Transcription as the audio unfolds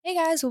Hey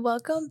guys,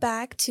 welcome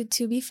back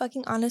to Be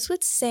Fucking Honest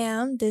with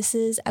Sam. This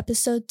is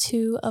episode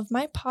 2 of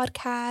my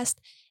podcast,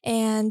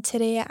 and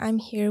today I'm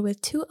here with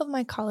 2 of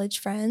my college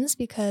friends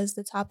because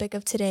the topic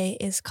of today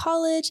is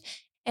college,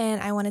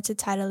 and I wanted to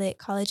title it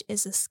College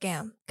is a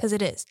Scam, because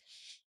it is.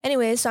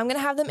 Anyway, so I'm going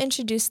to have them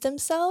introduce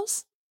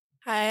themselves.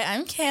 Hi,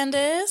 I'm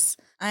Candice.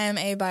 I am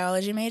a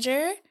biology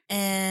major,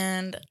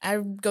 and I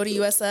go to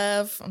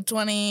USF. I'm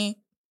 20.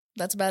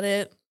 That's about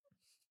it.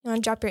 You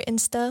want to drop your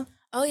Insta?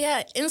 Oh,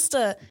 yeah,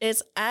 Insta.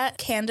 It's at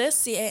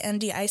Candice,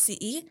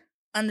 CANDICE,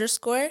 _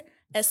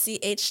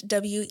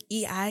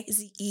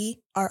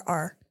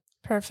 SCHWEIZERR.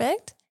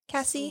 Perfect.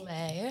 Cassie?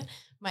 Slay.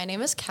 My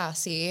name is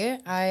Cassie.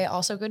 I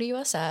also go to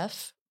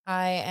USF.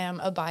 I am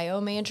a bio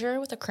major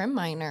with a crim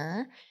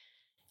minor.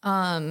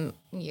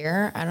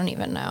 Year, I don't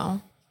even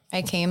know.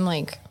 I came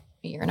like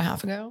a year and a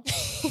half ago.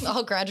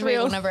 I'll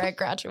graduate whenever I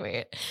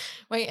graduate.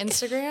 My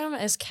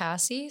Instagram is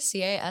Cassie,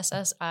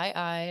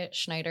 CASSII,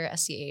 Schneider,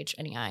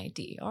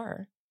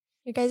 SCHNEIDER.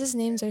 Your guys'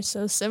 names are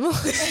so similar.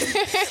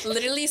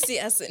 Literally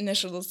CS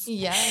initials.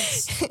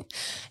 Yes.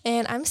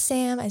 And I'm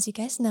Sam, as you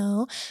guys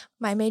know.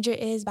 My major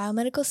is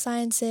biomedical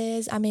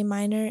sciences. I'm a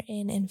minor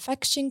in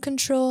infection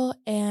control,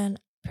 and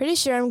pretty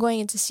sure I'm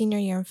going into senior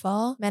year in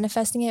fall,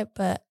 manifesting it,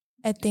 but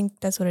I think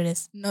that's what it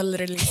is. No,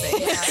 literally say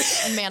Yeah.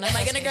 Am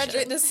I going to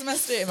graduate this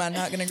semester? Am I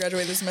not going to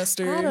graduate this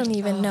semester? I don't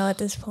even know at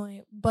this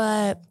point,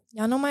 but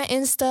y'all know my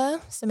Insta,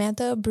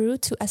 Samantha Brew,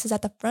 2 S's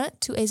at the front,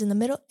 2 A's in the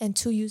middle, and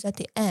 2 U's at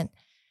the end.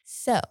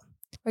 So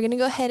we're going to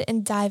go ahead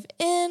and dive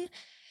in.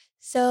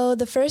 So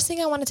the first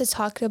thing I wanted to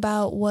talk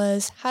about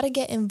was how to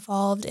get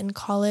involved in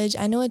college.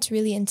 I know it's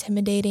really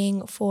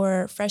intimidating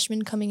for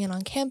freshmen coming in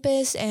on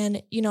campus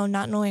and,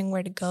 not knowing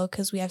where to go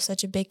because we have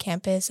such a big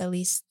campus, at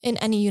least in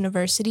any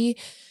university.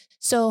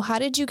 So how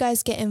did you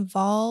guys get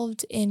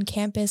involved in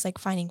campus, like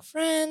finding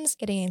friends,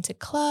 getting into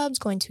clubs,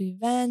 going to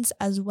events,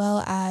 as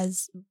well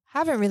as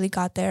haven't really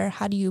got there?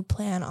 How do you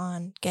plan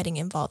on getting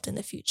involved in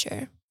the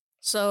future?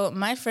 So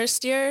my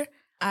first year,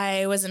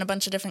 I was in a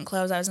bunch of different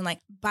clubs. I was in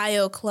like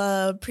bio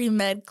club,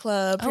 pre-med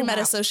club, pre-med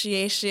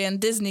association,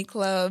 Disney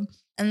club.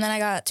 And then I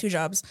got 2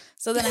 jobs.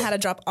 So then I had to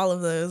drop all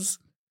of those.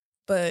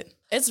 But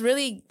it's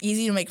really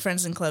easy to make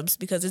friends in clubs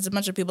because it's a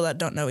bunch of people that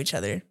don't know each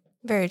other.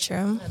 Very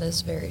true. That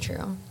is very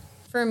true.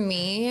 For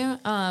me,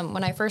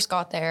 when I first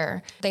got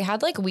there, they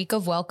had like week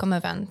of welcome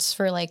events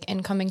for like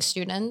incoming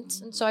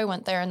students. And so I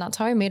went there and that's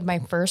how I made my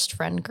first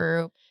friend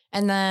group.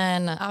 And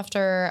then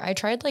after I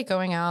tried like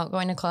going out,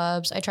 going to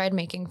clubs, I tried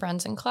making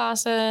friends in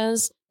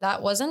classes.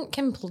 That wasn't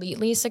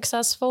completely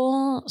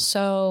successful.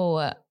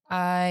 So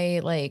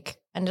I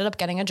ended up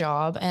getting a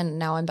job and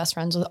now I'm best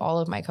friends with all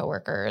of my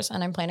coworkers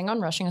and I'm planning on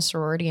rushing a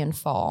sorority in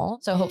fall.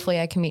 So hopefully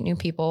I can meet new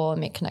people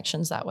and make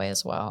connections that way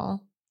as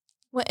well.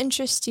 What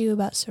interests you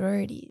about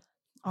sororities?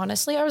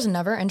 Honestly, I was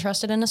never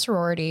interested in a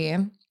sorority.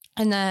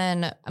 And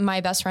then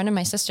my best friend and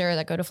my sister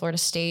that go to Florida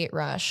State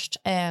rushed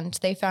and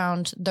they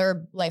found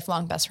their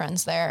lifelong best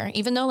friends there.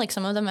 Even though like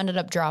some of them ended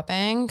up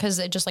dropping because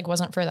it just like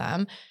wasn't for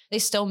them, they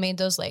still made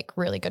those like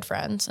really good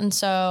friends. And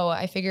so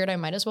I figured I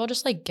might as well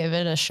just like give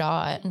it a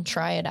shot and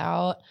try it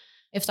out.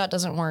 If that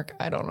doesn't work,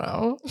 I don't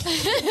know.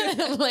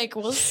 Like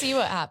we'll see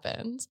what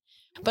happens.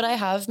 But I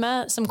have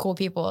met some cool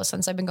people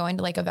since I've been going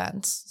to like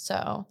events.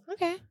 So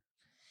okay.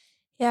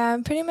 Yeah,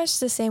 I'm pretty much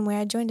the same way.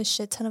 I joined a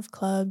shit ton of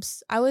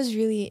clubs. I was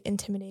really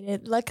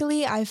intimidated.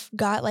 Luckily, I've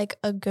got like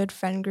a good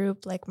friend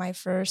group like my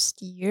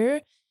first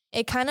year.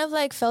 It kind of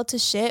like fell to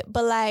shit,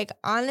 but like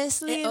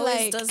honestly, it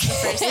always does the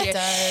first year.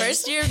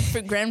 First year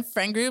for grand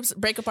friend groups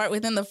break apart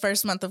within the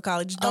first month of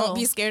college. Don't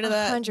be scared of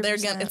that.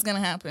 100%. It's gonna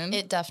happen.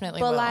 it definitely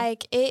But will.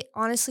 like it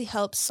honestly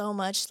helped so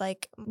much.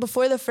 Like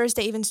before the first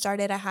day even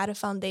started, I had a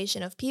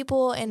foundation of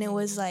people and it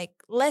was like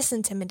less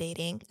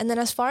intimidating. And then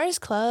as far as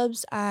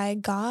clubs, I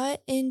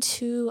got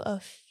into a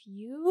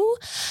few.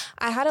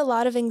 I had a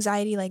lot of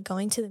anxiety like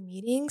going to the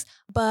meetings,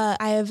 but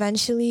I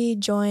eventually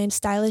joined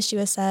Stylish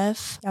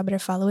USF. Y'all better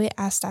follow it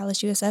at Stylish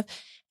USF.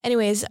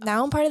 Anyways,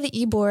 now I'm part of the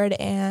e-board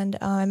and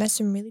I met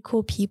some really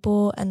cool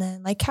people. And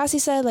then like Cassie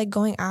said, like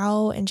going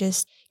out and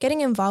just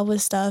getting involved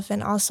with stuff.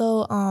 And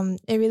also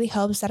it really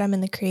helps that I'm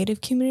in the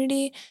creative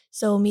community.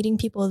 So meeting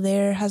people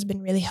there has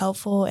been really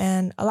helpful.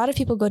 And a lot of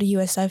people go to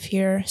USF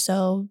here.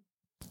 So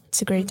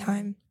it's a great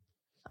time.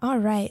 All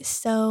right,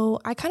 so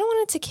I kind of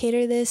wanted to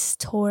cater this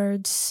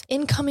towards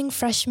incoming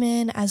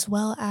freshmen as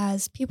well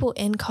as people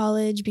in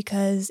college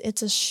because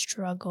it's a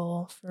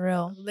struggle for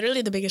real.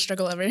 Literally the biggest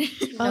struggle ever.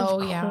 Of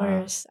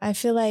course. I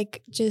feel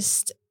like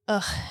just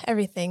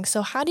everything.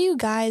 So how do you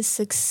guys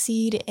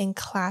succeed in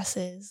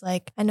classes?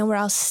 Like I know we're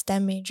all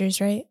STEM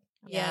majors, right?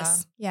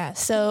 Yes. Yeah,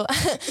 so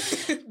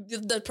The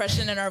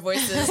depression in our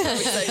voices. We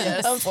said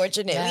yes.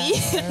 Unfortunately.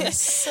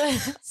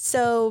 Yes.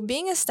 So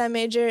being a STEM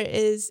major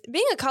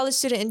being a college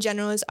student in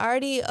general is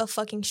already a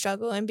fucking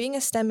struggle. And being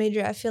a STEM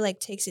major, I feel like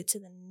takes it to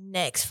the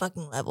next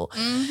fucking level.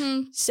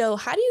 Mm-hmm. So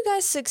how do you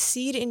guys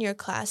succeed in your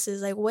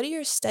classes? Like what are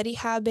your study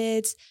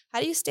habits?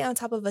 How do you stay on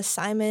top of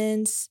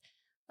assignments?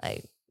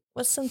 Like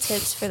what's some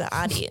tips for the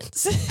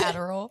audience?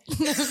 Adderall.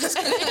 No, I'm just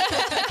kidding.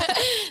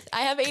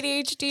 I have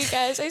ADHD,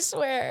 guys. I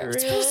swear.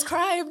 It's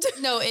prescribed.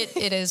 No,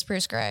 it is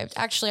prescribed.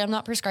 Actually, I'm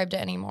not prescribed it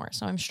anymore,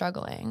 so I'm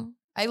struggling.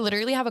 I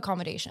literally have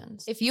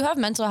accommodations. If you have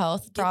mental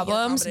health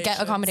problems, get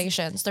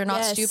accommodations. They're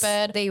not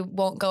stupid. They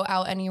won't go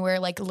out anywhere.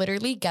 Like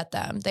literally get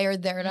them. They are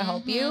there to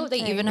help you.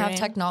 They even have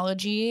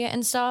technology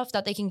and stuff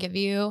that they can give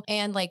you.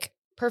 And like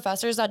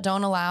professors that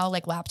don't allow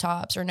like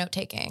laptops or note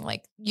taking,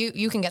 like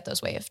you can get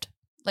those waived.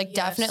 Like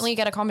definitely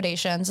get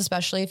accommodations,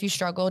 especially if you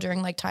struggle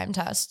during like time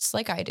tests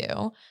like I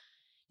do.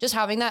 Just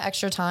having that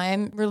extra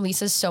time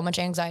releases so much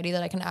anxiety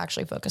that I can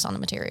actually focus on the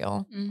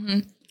material.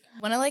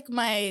 One of like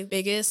my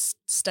biggest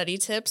study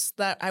tips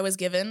that I was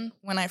given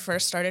when I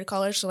first started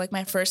college, so like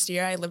my first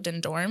year I lived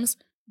in dorms,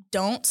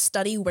 don't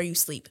study where you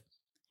sleep.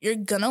 You're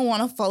gonna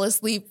want to fall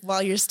asleep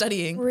while you're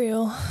studying.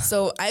 Real.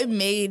 So I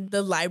made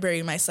the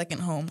library my second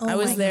home. I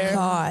was there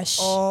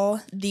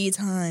all the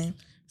time.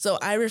 So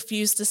I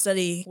refuse to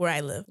study where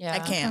I live. I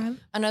can't.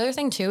 Another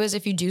thing too is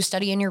if you do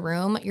study in your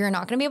room, you're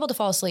not going to be able to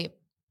fall asleep.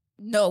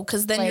 No,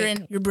 because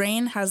then your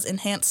brain has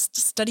enhanced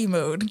study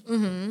mode.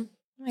 Oh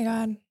my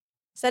God.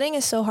 Studying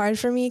is so hard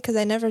for me because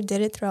I never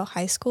did it throughout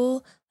high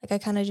school. Like I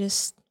kind of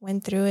just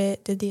went through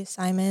it, did the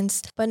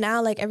assignments. But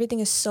now like everything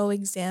is so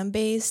exam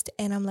based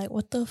and I'm like,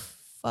 what the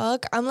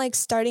fuck? I'm like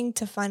starting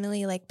to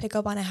finally like pick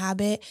up on a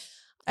habit.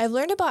 I've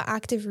learned about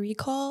active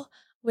recall,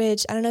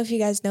 which I don't know if you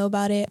guys know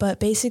about it, but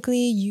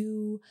basically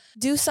you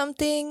do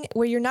something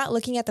where you're not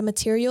looking at the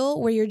material,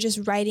 where you're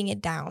just writing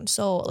it down.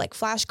 So like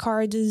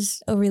flashcards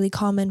is a really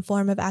common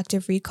form of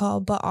active recall,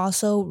 but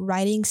also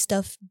writing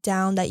stuff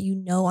down that you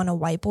know on a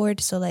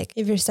whiteboard. So like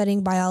if you're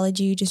studying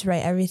biology, you just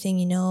write everything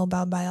you know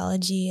about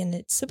biology and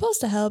it's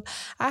supposed to help.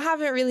 I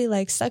haven't really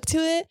like stuck to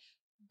it,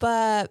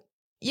 but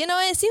you know,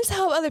 it seems to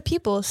help other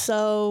people.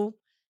 So,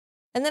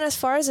 and then as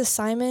far as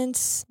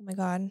assignments, oh my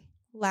God,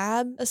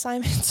 lab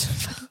assignments.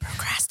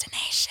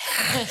 Procrastination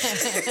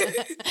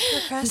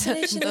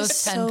Those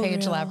is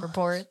 10-page so lab real.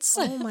 reports.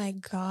 Oh my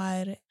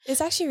God.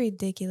 It's actually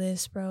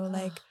ridiculous, bro.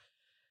 Like,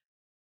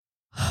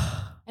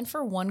 and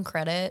for 1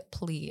 credit,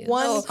 please.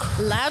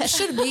 Lab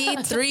should be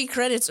 3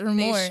 credits or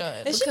more.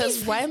 Should.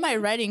 Because why am I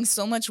writing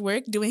so much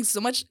work, doing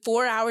so much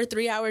 4-hour,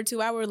 3-hour,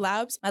 2-hour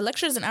labs? My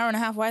lecture is an hour and a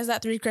half. Why is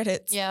that 3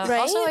 credits? Yeah. Right?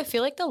 Also, I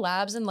feel like the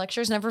labs and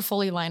lectures never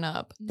fully line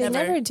up. They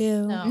never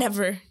do. No.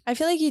 Never. I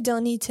feel like you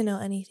don't need to know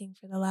anything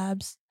for the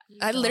labs.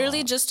 I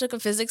literally just took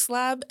a physics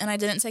lab and I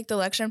didn't take the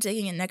lecture. I'm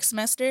taking it next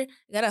semester.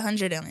 I got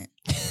 100 on it.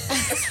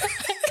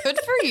 Good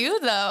for you,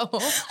 though.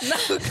 No,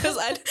 because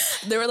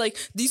they were like,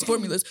 these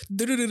formulas.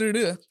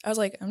 I was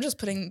like, I'm just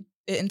putting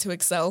it into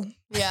Excel.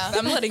 Yeah.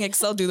 I'm letting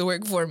Excel do the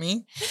work for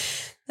me.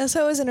 That's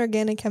how I was in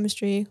organic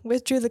chemistry.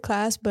 Withdrew the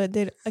class, but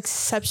did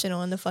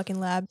exceptional in the fucking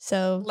lab.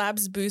 So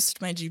labs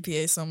boost my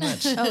GPA so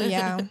much. oh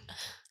yeah.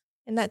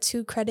 And that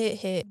 2 credit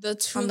hit. The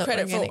 2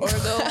 credit for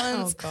orgo ones.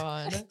 Oh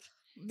God.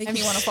 Make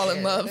me want to fall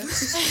in love.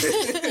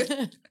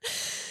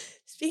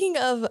 Speaking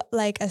of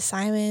like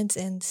assignments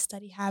and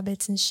study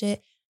habits and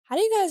shit, how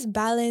do you guys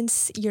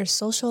balance your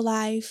social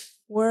life,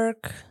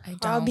 work,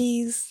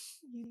 hobbies?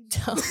 You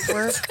don't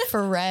work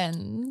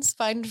friends.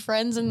 Find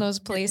friends in those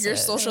places. Your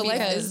social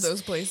life is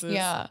those places.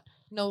 Yeah.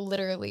 No,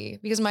 literally.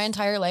 Because my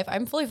entire life,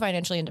 I'm fully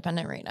financially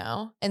independent right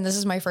now. And this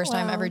is my first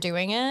time ever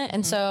doing it.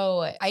 And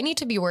so I need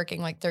to be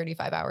working like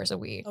 35 hours a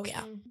week. Oh,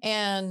 yeah.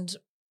 And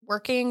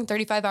working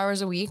 35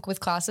 hours a week with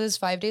classes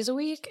 5 days a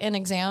week and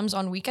exams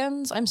on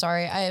weekends. I'm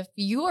sorry.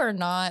 You are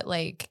not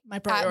like my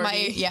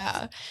priority.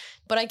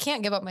 But I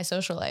can't give up my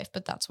social life.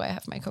 But that's why I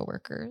have my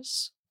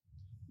coworkers.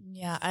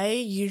 Yeah, I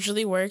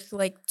usually work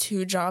like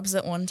 2 jobs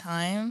at one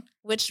time,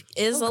 which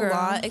is a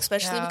lot,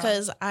 especially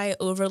because I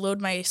overload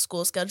my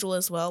school schedule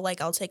as well. Like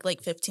I'll take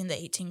like 15 to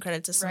 18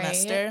 credits a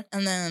semester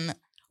and then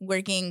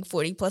working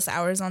 40 plus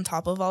hours on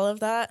top of all of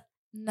that.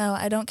 No,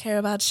 I don't care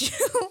about you.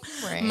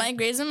 Right. My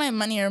grades and my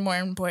money are more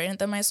important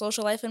than my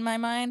social life in my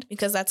mind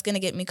because that's going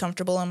to get me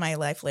comfortable in my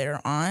life later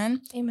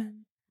on.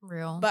 Amen.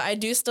 Real. But I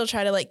do still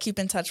try to like keep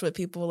in touch with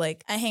people.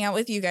 Like I hang out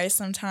with you guys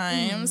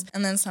sometimes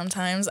and then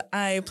sometimes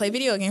I play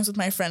video games with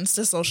my friends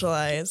to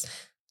socialize.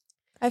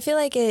 I feel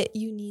like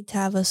you need to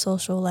have a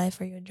social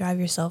life or you'll drive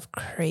yourself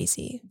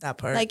crazy. That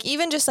part. Like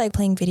even just like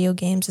playing video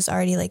games is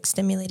already like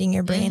stimulating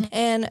your brain.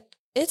 And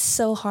it's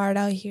so hard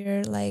out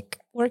here, like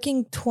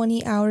working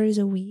 20 hours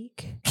a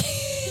week.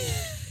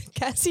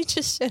 Cassie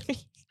just showed me.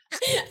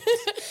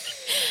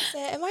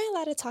 Am I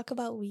allowed to talk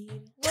about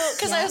weed? Well,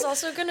 because I was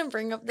also going to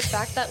bring up the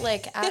fact that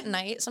like at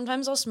night,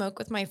 sometimes I'll smoke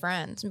with my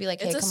friends and be like,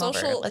 hey, come over, let's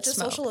smoke. It's a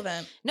social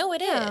event. No,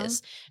 it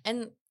is.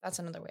 And that's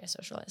another way I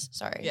socialize.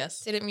 Sorry.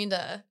 Yes. Didn't mean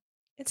to.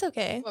 It's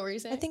okay. What were you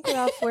saying? I think we're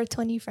all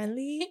 420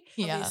 friendly.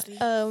 Yeah.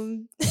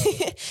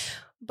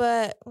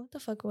 But what the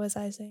fuck was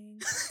I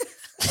saying?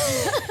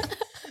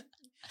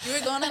 You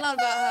were going on about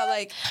how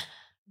like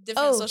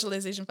different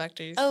socialization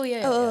factors. Oh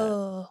yeah.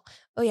 Oh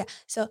yeah.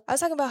 So I was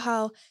talking about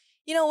how,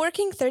 you know,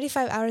 working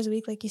 35 hours a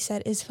week, like you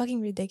said, is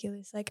fucking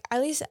ridiculous. Like at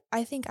least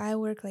I think I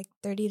work like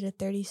 30 to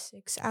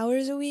 36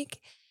 hours a week.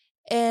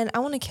 and I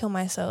want to kill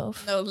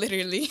myself. No,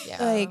 literally.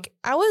 Yeah. Like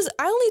I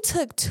only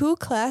took 2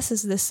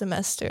 classes this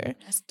semester,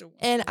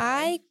 and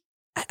I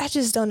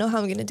just don't know how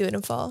I'm gonna do it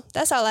in fall.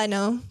 That's all I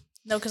know.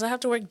 No, because I have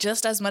to work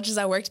just as much as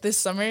I worked this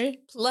summer,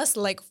 plus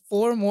like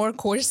 4 more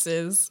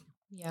courses.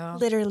 Yeah.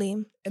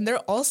 Literally. And they're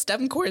all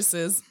STEM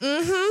courses.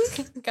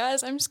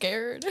 Guys, I'm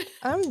scared.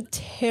 I'm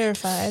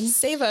terrified.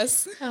 Save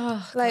us.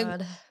 Oh, Like,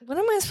 God. what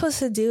am I supposed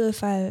to do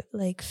if I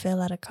like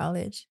fail out of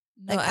college?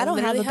 No, Like, I don't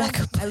have a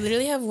backup I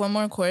literally have 1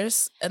 more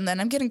course, and then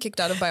I'm getting kicked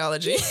out of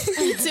biology.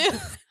 Me too.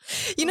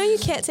 You know, you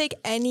can't take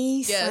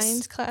any Yes.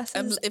 science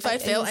classes. If I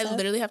at fail, I USF?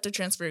 literally have to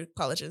transfer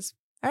colleges.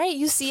 All right,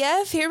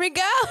 UCF, here we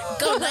go.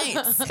 Go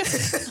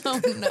Knights. Oh,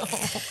 no.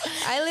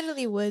 I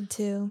literally would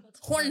too.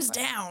 Horns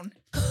down.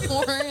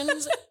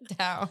 Horns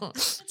down.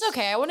 It's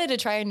okay. I wanted to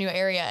try a new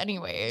area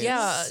anyways.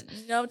 Yeah,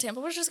 no,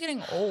 Tampa was just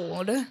getting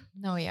old.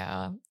 No,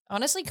 yeah.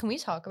 Honestly, can we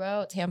talk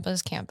about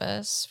Tampa's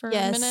campus for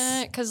Yes. a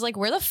minute? Because, like,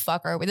 where the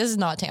fuck are we? This is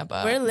not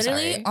Tampa. We're I'm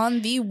literally sorry.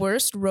 on the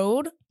worst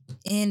road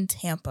in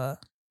Tampa.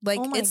 Like,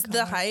 Oh my it's the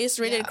God. highest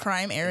rated Yeah.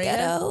 crime area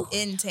Ghetto.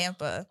 in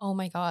Tampa. Oh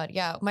my God.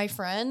 Yeah. My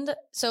friend.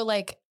 So,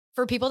 like,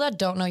 for people that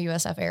don't know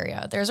USF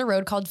area, there's a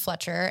road called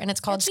Fletcher and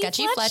it's called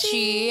Sketchy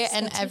Fletchy.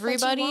 And Sketchy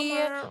everybody,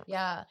 Fletchy Walmart.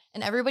 yeah.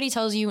 And everybody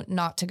tells you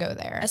not to go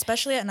there.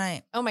 Especially at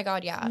night. Oh my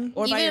God. Yeah. Mhm.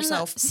 Or by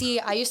yourself. See,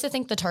 I used to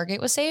think the Target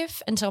was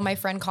safe until my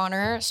friend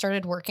Connor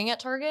started working at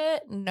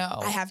Target. No.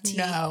 I have tea.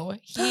 No.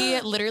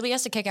 He literally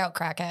has to kick out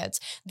crackheads.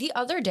 The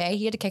other day,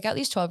 he had to kick out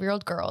these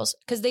 12-year-old girls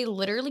because they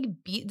literally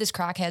beat this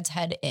crackhead's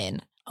head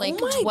in. Like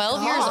Oh my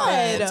 12 years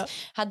God. old,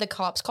 had the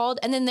cops called.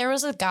 And then there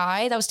was a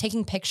guy that was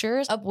taking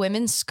pictures of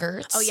women's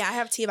skirts. Oh, yeah, I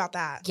have tea about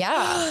that.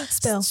 Yeah.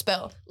 Spill.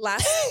 Spill. All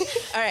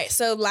right,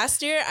 so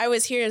last year I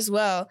was here as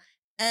well,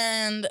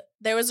 and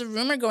there was a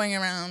rumor going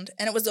around,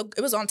 and it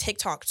was on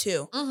TikTok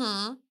too.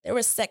 Mm-hmm. There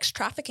was sex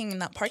trafficking in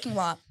that parking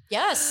lot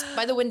Yes.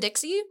 By the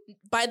Winn-Dixie?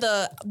 by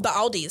the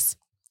Aldis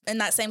in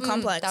that same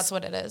complex. That's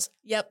what it is.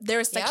 Yep, there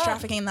was sex Yeah.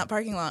 trafficking in that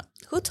parking lot.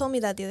 Who told me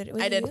that the other day?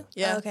 Was I it did, you?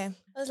 yeah. Oh, okay.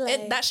 I was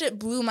like, That shit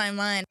blew my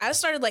mind. I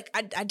started like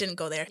I didn't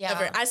go there Yeah.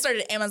 ever. I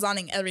started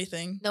Amazoning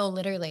everything. No,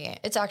 literally.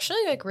 It's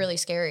actually like really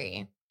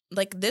scary.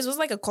 Like this was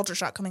like a culture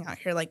shock coming out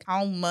here. Like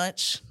how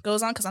much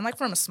goes on because I'm like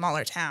from a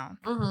smaller town,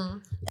 Mm-hmm.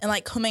 and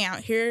like coming out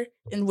here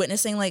and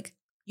witnessing like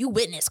you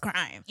witness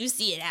crime, you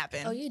see it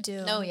happen. oh, you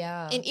do. No,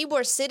 yeah. In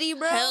Ybor City,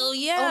 bro. Hell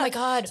yeah! Oh my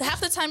God. So half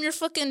the time you're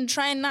fucking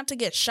trying not to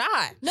get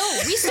shot. No,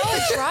 we saw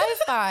a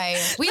drive-by.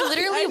 We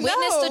literally I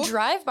witnessed know. a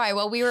drive-by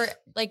while we were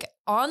like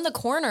on the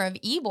corner of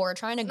Ybor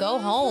trying to go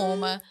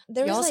home.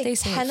 There Y'all was stay like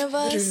safe. 10 of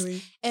us,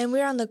 Literally. and we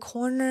were on the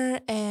corner,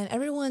 and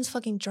everyone's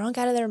fucking drunk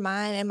out of their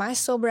mind, and my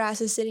sober ass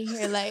is sitting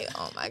here like,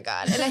 oh my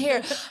God. And I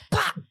hear,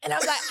 pop, and I'm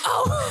like,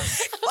 oh,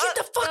 get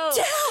the fuck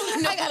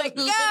down. I gotta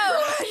go.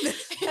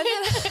 And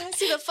then I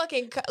see the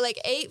fucking, like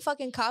 8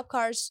 fucking cop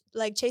cars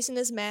like chasing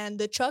this man.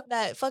 The truck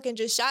that fucking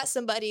just shot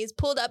somebody is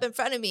pulled up in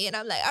front of me, and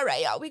I'm like, all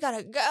right, y'all, we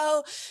gotta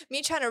go.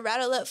 Me trying to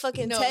rattle up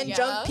fucking No, 10 yeah.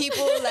 drunk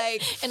people,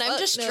 like, And I'm fuck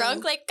just no.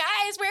 drunk, like,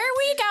 guys, where are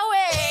we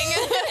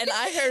going? And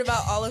I heard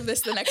about all of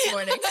this the next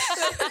morning.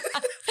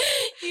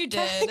 You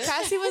did.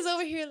 Cassie was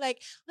over here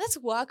like, let's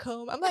walk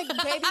home. I'm like,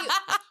 baby,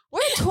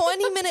 we're a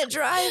 20-minute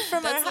drive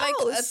from That's our like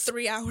a house.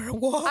 3-hour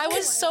walk. I Oh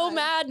was so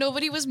mad.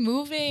 Nobody was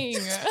moving.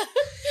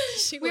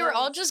 We were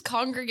all just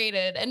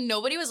congregated and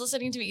nobody was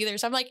listening to me either.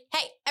 So I'm like,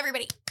 hey,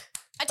 everybody,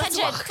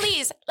 attention,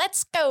 please,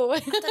 let's go.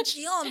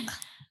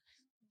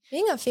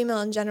 Being a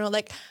female in general,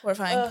 like,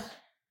 Horrifying. ugh,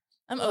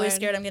 I'm always Lord.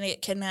 scared I'm gonna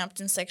get kidnapped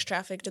and sex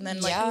trafficked and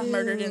then like Yeah.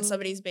 murdered in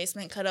somebody's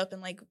basement, cut up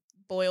and like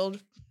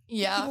boiled.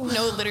 Yeah,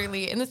 no,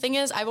 literally. And the thing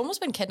is, I've almost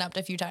been kidnapped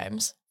a few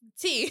times.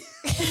 Tea.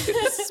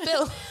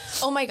 spill.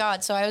 Oh my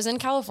God. So I was in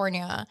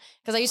California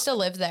because I used to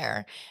live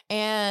there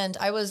and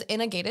I was in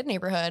a gated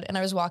neighborhood and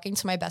I was walking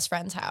to my best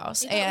friend's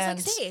house. It was like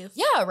safe.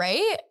 Yeah,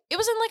 right? It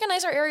was in like a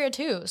nicer area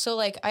too. So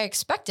like I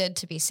expected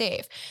to be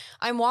safe.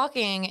 I'm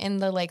walking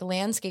and the like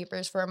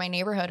landscapers for my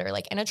neighborhood are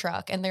like in a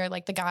truck and they're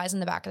like the guys in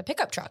the back of the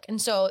pickup truck.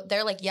 And so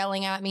they're like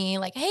yelling at me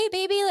like, hey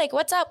baby, like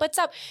what's up? What's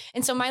up?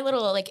 And so my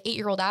little like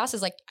 8-year-old ass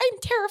is like, I'm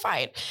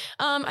terrified.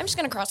 I'm just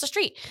gonna cross the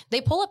street.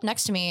 They pull up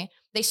next to me.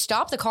 They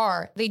stop the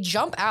car. They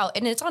jump out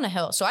and it's on a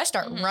hill. So I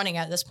start running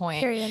at this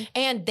point. Period.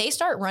 And they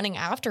start running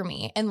after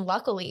me. And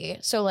luckily,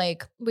 so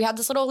like we had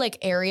this little like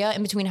area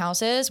in between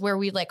houses where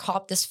we like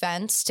hop this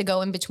fence to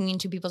go in between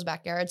two people's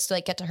backyards to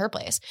like get to her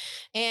place.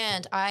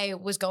 And I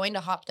was going to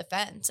hop the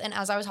fence. And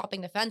as I was hopping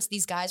the fence,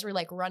 these guys were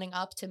like running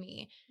up to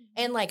me.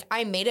 And like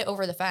I made it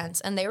over the fence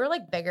and they were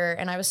like bigger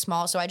and I was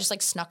small. So I just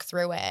like snuck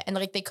through it and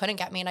like they couldn't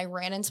get me. And I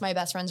ran into my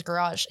best friend's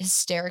garage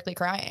hysterically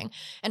crying.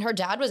 And her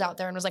dad was out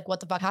there and was like, what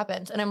the fuck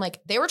happened? And I'm like,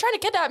 they were trying to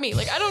kidnap me.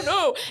 Like, I don't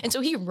know. And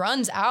so he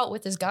runs out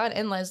with his gun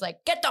and was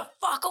like, get the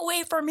fuck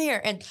away from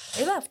here. And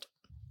they left.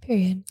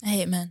 Period. I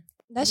hate men.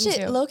 That Me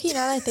shit, too. low-key,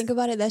 now that I think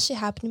about it, that shit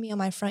happened to me on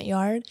my front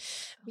yard.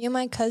 Me and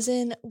my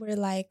cousin were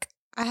like,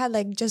 I had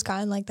like just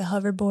gotten like the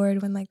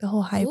hoverboard when like the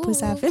whole hype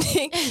was Ooh.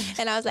 happening.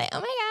 And I was like, oh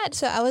my mad.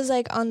 So I was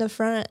like on the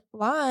front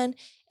lawn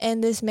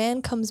and this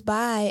man comes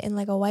by in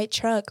like a white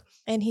truck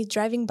and he's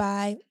driving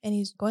by and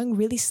he's going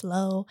really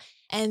slow.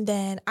 And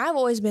then I've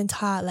always been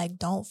taught like,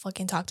 don't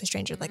fucking talk to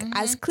strangers. Like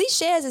as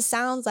cliche as it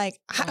sounds, like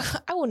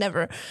I will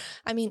never,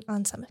 I mean,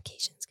 on some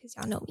occasions, because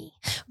y'all know me.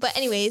 But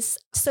anyways,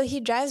 so he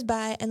drives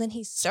by and then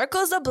he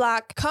circles the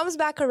block, comes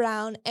back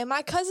around, and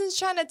my cousin's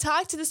trying to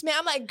talk to this man.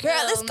 I'm like, girl,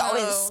 let's go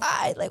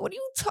inside. Like, what are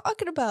you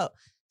talking about?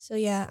 So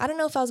yeah, I don't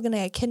know if I was going to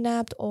get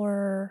kidnapped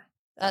or...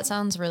 That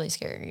sounds really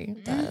scary.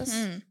 It does.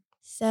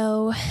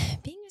 So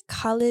being a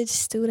college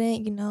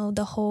student, you know,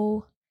 the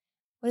whole,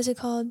 what is it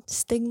called?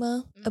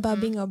 Stigma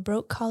about being a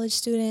broke college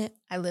student.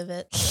 I live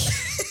it.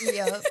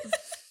 Yep.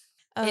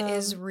 It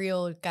is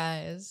real,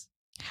 guys.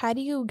 How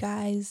do you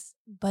guys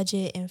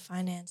budget and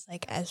finance,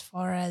 like as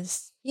far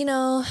as, you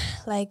know,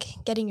 like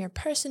getting your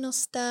personal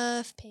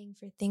stuff, paying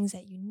for things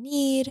that you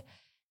need?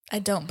 I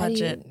don't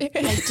budget.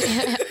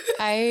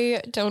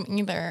 I don't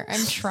either.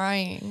 I'm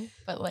trying,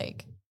 but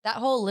like that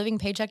whole living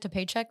paycheck to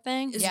paycheck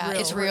thing,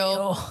 it's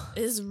real.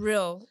 It's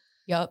real.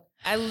 Yep.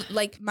 I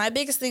like my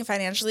biggest thing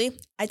financially.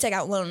 I take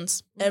out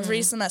loans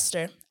every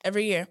semester,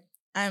 every year.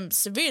 I'm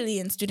severely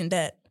in student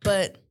debt,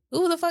 but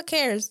who the fuck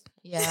cares?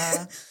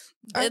 Yeah.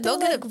 Aren't they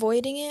like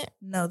voiding it?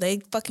 No,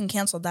 they fucking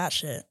canceled that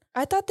shit.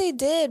 I thought they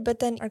did, but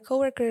then our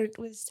coworker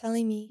was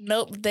telling me.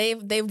 Nope, they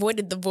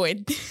voided the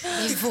void.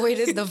 They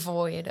voided the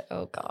void.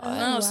 Oh God.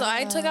 No, so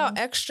I took out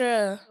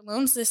extra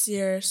loans this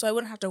year so I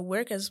wouldn't have to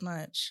work as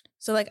much.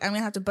 So like I'm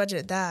gonna have to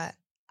budget that.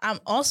 I'm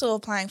also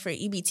applying for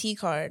EBT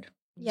card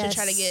to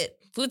try to get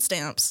food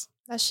stamps.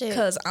 That shit.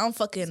 Because I'm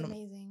fucking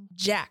amazing.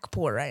 jack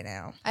poor right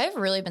now. I've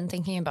really been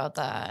thinking about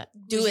that.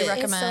 Do Would it. you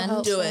recommend?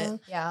 So do it.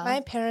 Yeah. My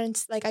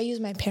parents, like I use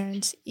my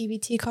parents'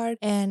 EBT card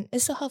and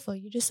it's so helpful.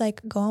 You just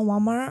like go on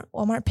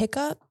Walmart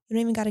pickup. You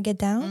don't even got to get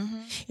down.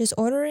 You just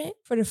order it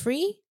for the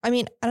free. I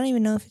mean, I don't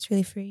even know if it's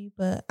really free,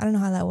 but I don't know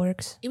how that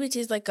works. EBT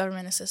is like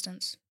government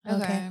assistance.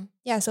 Okay.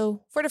 Yeah,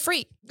 so for the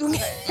free.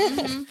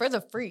 For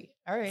the free.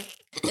 All right.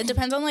 It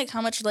depends on like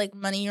how much like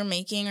money you're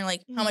making or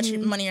like how much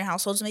money your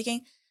household's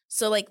making.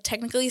 So like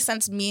technically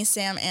since me,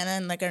 Sam, Anna,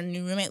 and like our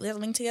new roommate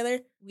living together,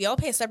 we all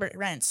pay separate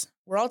rents.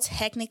 We're all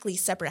technically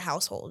separate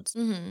households.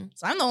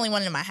 So I'm the only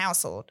one in my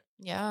household.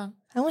 Yeah.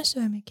 How much do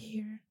I make a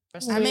year?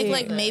 I make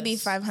like maybe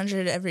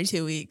 500 every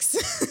 2 weeks.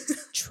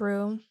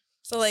 True.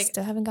 So like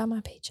still haven't got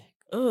my paycheck.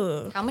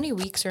 Ugh. How many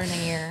weeks are in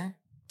a year?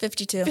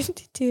 52.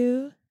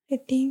 52, I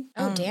think.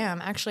 Oh,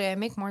 damn. Actually, I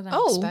make more than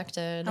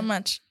expected. How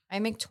much? I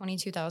make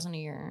 $22,000 a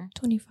year.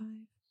 25.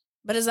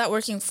 But is that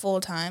working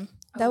full time?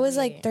 That was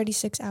like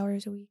 36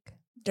 hours a week.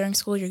 During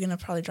school, you're going to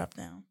probably drop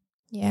down.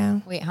 Yeah.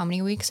 Wait, how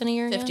many weeks in a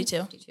year?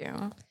 52.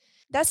 52.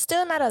 That's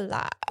still not a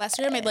lot. Last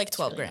year, I made like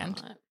 12 Really grand.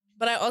 not.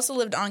 But I also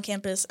lived on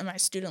campus and my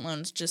student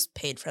loans just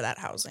paid for that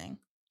housing.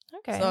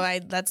 Okay.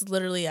 So that's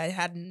literally, I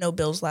had no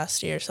bills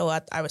last year. So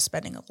I was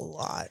spending a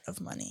lot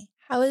of money.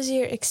 How was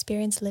your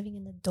experience living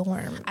in the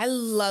dorm? I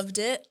loved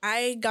it.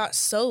 I got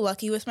so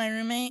lucky with my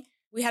roommate.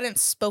 We hadn't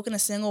spoken a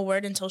single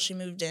word until she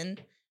moved in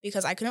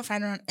because I couldn't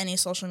find her on any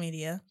social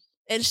media.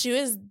 And she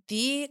was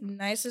the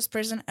nicest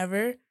person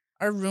ever.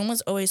 Our room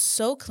was always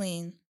so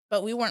clean,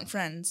 but we weren't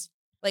friends.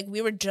 Like,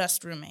 we were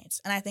just roommates.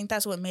 And I think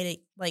that's what made it,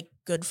 like,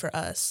 good for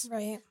us.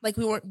 Right. Like,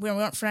 we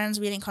weren't friends.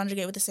 We didn't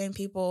conjugate with the same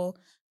people.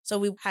 So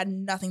we had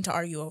nothing to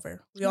argue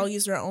over. We all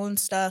used our own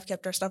stuff,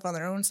 kept our stuff on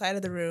their own side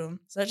of the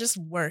room. So it just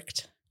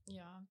worked.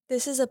 Yeah.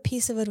 This is a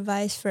piece of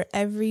advice for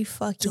every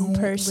fucking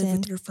person. Live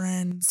with your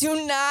friends.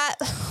 Do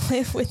not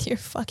live with your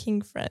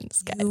fucking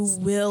friends, guys. You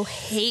will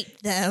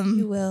hate them.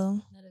 You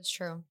will. That is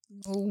true.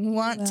 You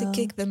want to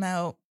kick them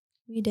out.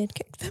 We did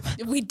kick them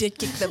out. We did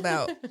kick them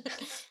out.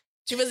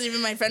 She wasn't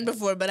even my friend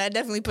before, but I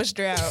definitely pushed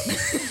her out.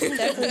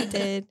 Definitely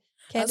did.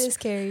 Candice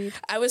carried.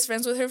 I was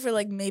friends with her for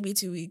like maybe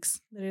 2 weeks.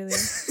 Literally.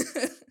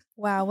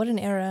 Wow, what an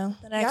era.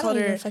 Then I Y'all called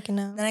don't her. even fucking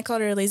know. Then I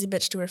called her a lazy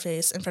bitch to her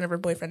face in front of her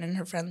boyfriend and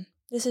her friend.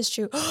 This is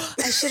true.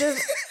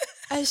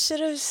 I should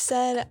have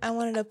said I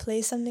wanted to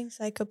play something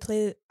so I could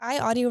play. I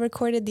audio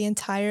recorded the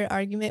entire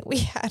argument we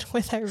had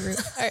with our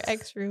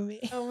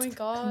ex-roommate. Oh my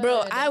God.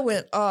 Bro, I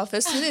went off.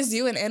 As soon as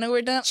you and Anna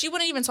were done, she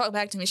wouldn't even talk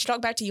back to me. She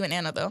talked back to you and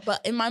Anna, though.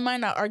 But in my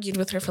mind, I argued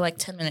with her for like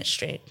 10 minutes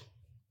straight.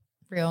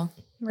 Real.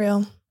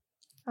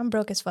 I'm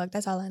broke as fuck.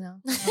 That's all I know.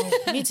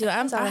 Me too.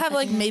 I have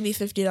like maybe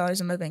 $50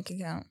 in my bank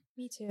account.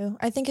 Me too.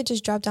 I think it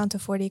just dropped down to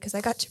 40 because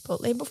I got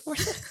Chipotle before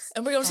this.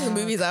 And we're going to the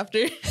movies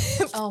after.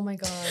 Oh my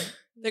God.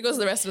 There goes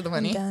the rest of the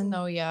money. I'm done.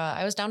 No, yeah.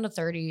 I was down to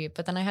 30,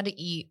 but then I had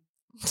to eat.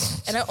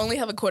 And I only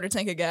have a quarter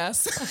tank of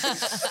gas.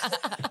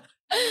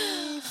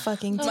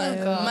 Fucking do. Oh my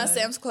God. My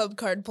Sam's Club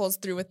card pulls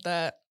through with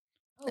that.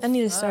 I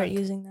need to start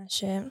using that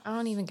shit. I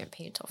don't even get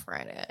paid till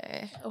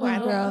Friday. Oh, I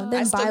girl.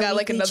 I still got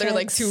like bi-weekly another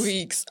like checks. 2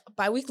 weeks.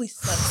 Bi-weekly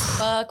sucks.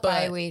 Fuck But-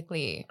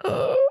 bi-weekly.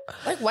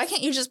 Like, why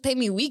can't you just pay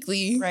me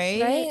weekly?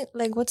 Right? Right?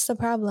 Like, what's the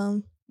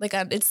problem? Like,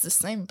 it's the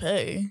same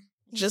pay.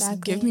 Just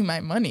Exactly. give me my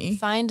money.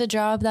 Find a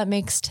job that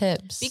makes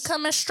tips.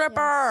 Become a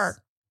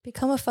stripper.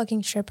 Become a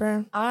fucking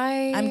stripper.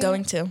 I'm I'm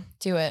going to.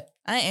 do it.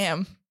 I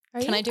am.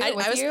 Can I do it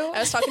with you? I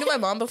was talking to my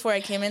mom before I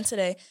came in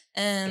today,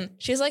 and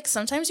she's like,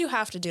 sometimes you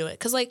have to do it.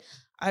 Because, like,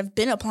 I've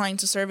been applying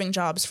to serving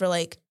jobs for,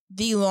 like,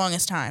 the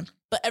longest time.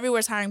 But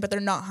everywhere's hiring, but they're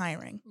not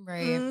hiring.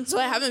 Right. Mm-hmm. So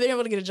I haven't been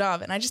able to get a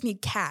job, and I just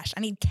need cash. I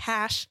need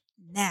cash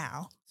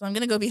now. So I'm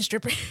going to go be a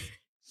stripper.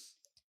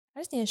 I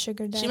just need a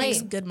sugar daddy. She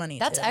makes good money,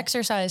 That's too.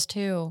 exercise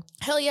too.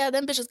 Hell yeah,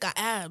 them bitches got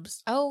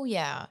abs. Oh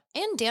yeah.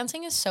 And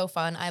dancing is so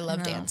fun. I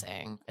love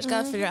dancing. I just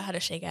got to figure out how to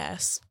shake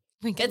ass.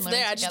 We can It's learn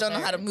there. I just don't know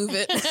how to move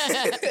it.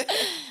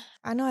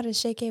 I know how to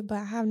shake it, but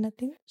I have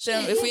nothing.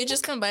 Shem, if we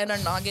just combine our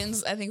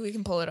noggins, I think we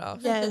can pull it off.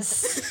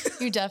 Yes.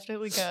 You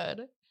definitely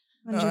could.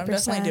 100%. No, I'm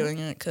definitely doing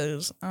it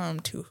because I'm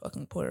too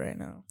fucking poor right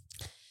now.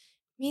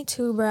 Me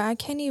too, bro. I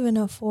can't even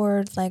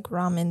afford like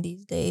ramen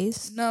these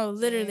days. No,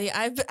 literally.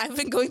 I've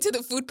been going to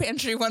the food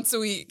pantry once a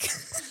week.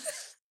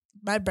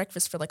 My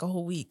breakfast for like a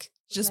whole week.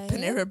 Just Right?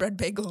 Panera bread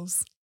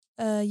bagels.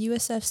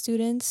 USF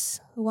students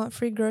who want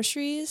free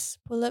groceries,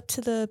 pull up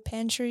to the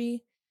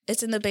pantry.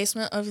 It's in the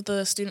basement of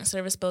the student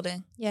service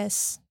building.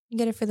 Yes, you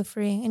get it for the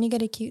free, and you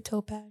get a cute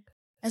tote bag.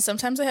 And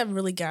sometimes they have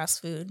really gas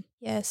food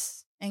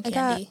Yes, and I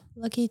candy. got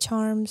Lucky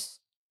Charms.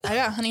 I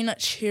got Honey Nut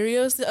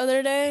Cheerios the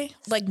other day,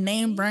 like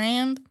name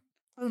brand.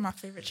 Those are my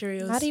favorite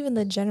Cheerios. Not even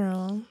the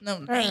general. No,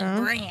 name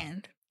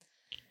brand.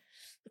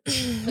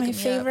 My me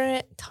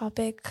favorite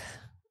topic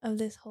of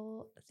this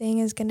whole thing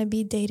is gonna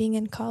be dating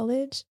in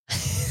college.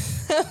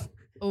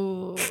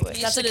 Ooh,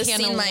 You should have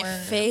seen my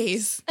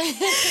face.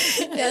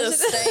 Yeah, It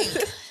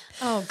stank.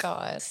 Oh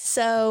god.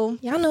 So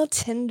y'all know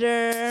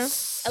Tinder.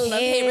 A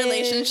love-hate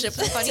relationship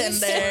with Funny Tinder.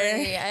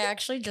 story. I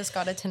actually just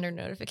got a Tinder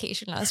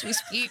notification as we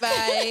speak.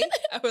 Bye.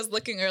 I was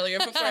looking earlier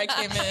before I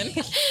came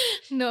in.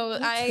 No,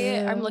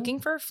 I'm too. looking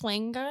for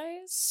fling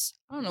guys.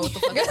 I don't know what the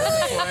fuck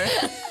I'm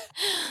looking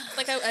for.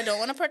 Like, I don't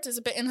want to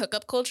participate in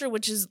hookup culture,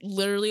 which is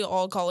literally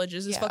all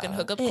colleges is Yeah. fucking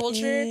hookup It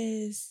culture.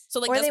 is. So,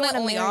 like, Or that's they my wanna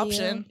only marry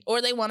option. you.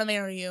 Or they want to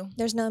marry you.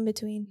 There's no in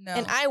between. No.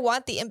 And I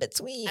want the in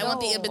between. I want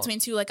the No. in between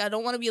too. Like, I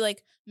don't want to be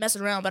like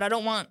messing around, but I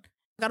don't want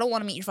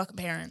to meet your fucking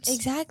parents.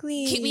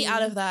 Exactly. Keep me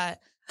out of that.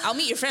 I'll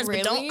meet your friends, but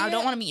Really? I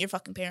don't want to meet your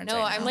fucking parents. No,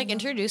 right I'm now. like,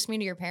 introduce me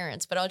to your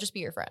parents, but I'll just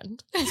be your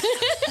friend.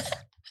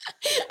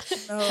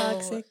 No.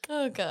 Toxic.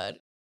 Oh god.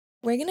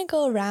 We're gonna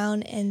go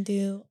around and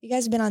do. You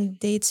guys been on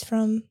dates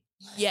from?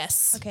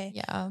 Yes. Okay.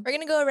 Yeah. We're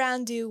gonna go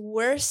around do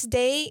worst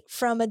date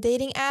from a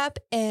dating app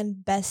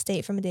and best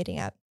date from a dating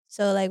app.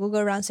 So like we'll go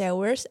around say our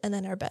worst and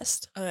then our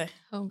best. Okay.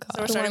 Oh So god.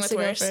 we're Who starting wants with to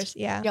go worst. first?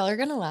 Yeah. Y'all are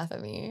gonna laugh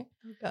at me.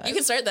 You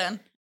can start then.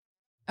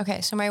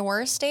 Okay, so my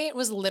worst date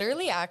was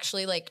literally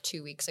actually like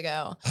 2 weeks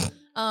ago.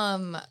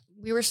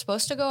 We were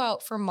supposed to go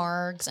out for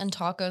margs and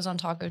tacos on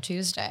Taco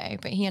Tuesday,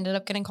 but he ended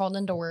up getting called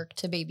into work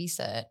to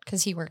babysit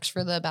because he works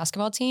for the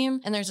basketball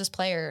team. And there's this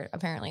player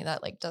apparently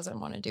that like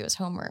doesn't want to do his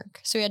homework.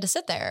 So we had to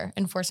sit there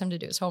and force him to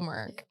do his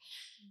homework.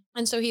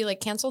 And so he like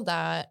canceled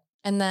that.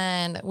 And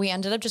then we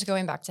ended up just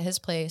going back to his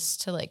place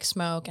to like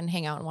smoke and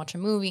hang out and watch a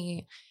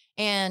movie.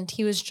 And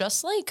he was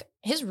just like,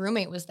 his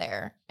roommate was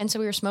there. And so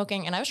we were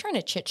smoking and I was trying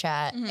to chit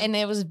chat. Mhm. And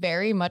it was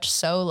very much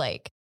so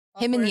like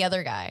him and the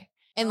other guy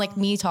and like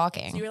me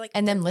talking So you were, like,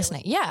 and them third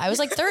listening. wheeling. Yeah, I was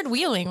like third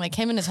wheeling, like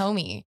him and his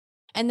homie.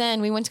 And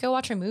then we went to go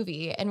watch a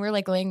movie and we're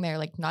like laying there,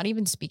 like not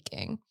even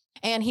speaking.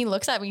 And he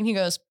looks at me and he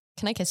goes,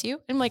 "Can I kiss you?"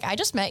 And I'm like, "I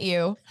just met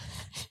you."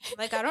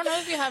 Like, I don't know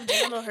if you have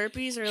genital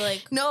herpes or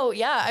like. No,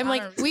 yeah. I'm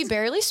like, Honor- we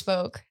barely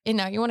spoke. And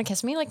now you want to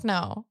kiss me? Like,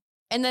 no.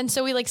 And then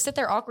so we like sit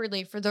there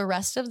awkwardly for the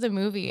rest of the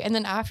movie. And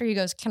then after he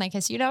goes, "Can I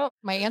kiss you now?"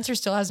 My answer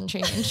still hasn't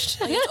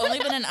changed. Like, it's only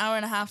been an hour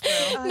and a half,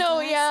 bro. No,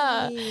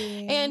 yeah.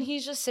 Audacity. And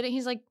he's just sitting,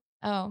 he's like,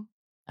 "Oh,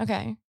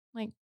 okay.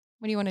 Like,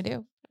 what do you want to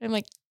do?" I'm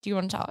like, "Do you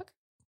want to talk?"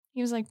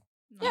 He was like,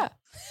 No. "Yeah."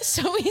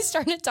 So we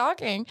started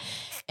talking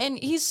and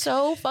he's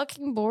so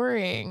fucking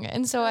boring.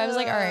 And so I was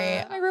like, "All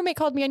right, my roommate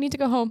called me. I need to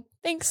go home.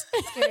 Thanks."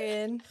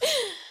 Period.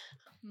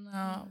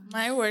 No,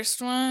 my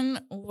worst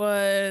one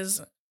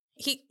was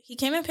he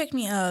came and picked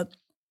me up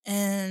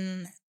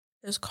in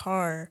his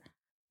car,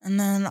 and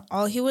then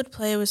all he would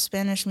play was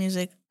Spanish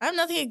music. I have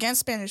nothing against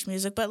Spanish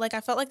music, but like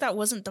I felt like that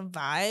wasn't the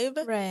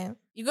vibe. Right.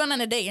 You going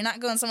on a date, you're not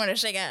going somewhere to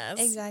shake ass.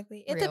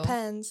 Exactly. It Real.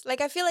 depends.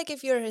 Like I feel like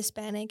if you're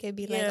Hispanic, it'd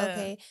be like Yeah.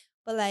 okay,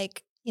 but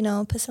like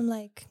put some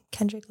like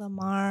Kendrick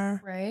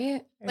Lamar.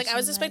 Right? or Like I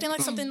was some, expecting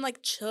like something like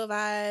chill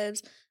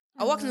vibes.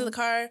 I walk into the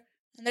car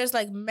and there's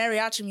like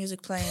mariachi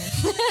music playing.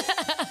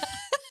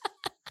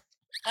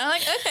 I'm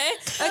like, okay.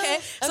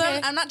 So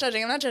Okay. I'm not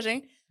judging.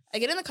 I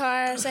get in the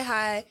car, say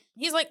hi.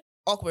 He's like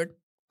awkward,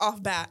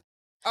 off bat,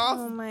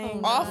 Oh my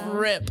off God.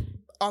 rip,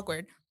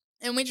 awkward.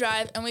 And we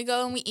drive and we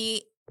go and we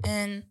eat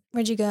and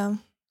Where'd you go?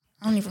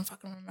 I don't even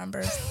fucking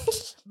remember.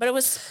 But it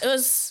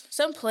was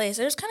someplace.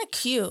 It was kind of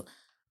cute.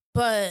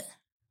 But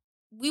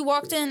we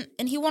walked in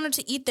and he wanted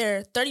to eat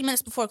there 30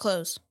 minutes before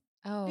close.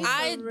 Oh,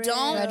 I For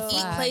don't real.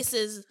 eat flag.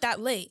 places that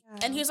late. Wow.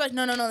 And he was like,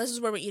 no, this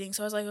is where we're eating.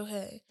 So I was like,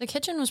 okay. the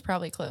kitchen was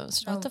probably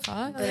closed. No. What the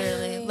fuck?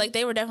 Literally. Really? Like,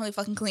 they were definitely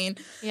fucking clean.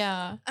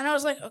 Yeah. And I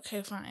was like,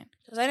 okay, fine.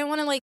 Because I didn't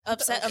want to, like,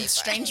 upset Okay, a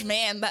strange fine.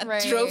 man that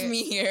Right. drove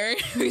me here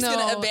who's going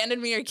to No.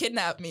 abandon me or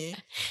kidnap me.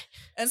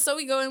 And so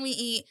we go and we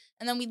eat,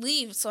 and then we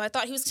leave. So I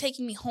thought he was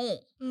taking me home.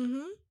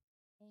 Mm-hmm.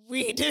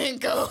 we didn't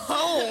go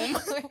home.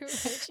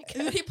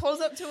 And then he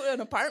pulls up to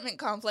an apartment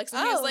complex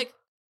and he was like,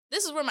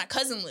 this is where my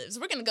cousin lives.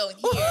 We're going to go in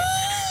here.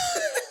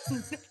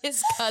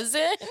 His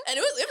cousin? And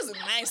it was a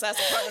nice ass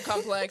apartment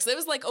complex. It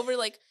was like over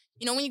like,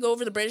 you know, when you go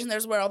over the bridge and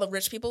there's where all the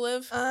rich people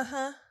live?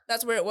 Uh-huh.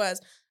 That's where it was.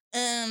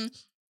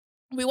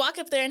 We walk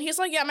up there and he's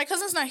like, yeah, my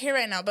cousin's not here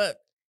right now, but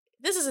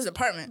this is his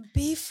apartment.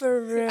 Be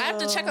for real. I have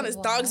to check on his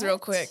dogs real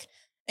quick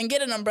and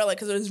get an umbrella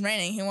because it was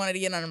raining. He wanted to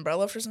get an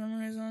umbrella for some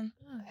reason.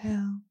 Oh,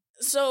 hell.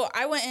 So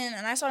I went in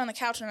and I sat on the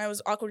couch and I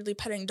was awkwardly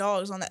petting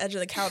dogs on the edge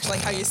of the couch, like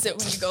how you sit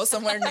when you go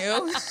somewhere new.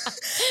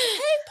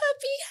 Hey,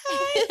 puppy,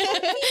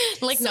 hi.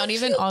 Like So not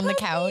even cute, on the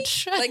puppy.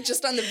 couch. Like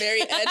just on the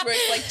very edge where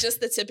it's like just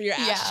the tip of your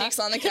ass cheeks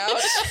on the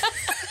couch.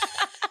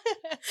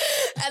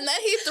 And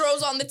then he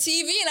throws on the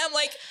TV and I'm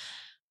like,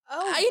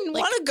 I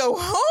want to go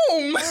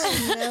home.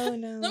 Oh,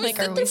 no. Let me Like,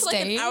 sit are there we for like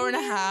an staying? hour and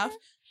a half.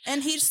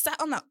 And he just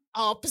sat on the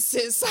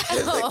opposite side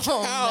of the couch.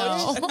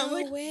 Oh, And I'm no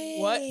like, way.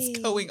 what's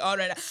going on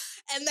right now?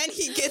 And then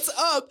he gets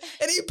up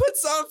and he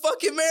puts on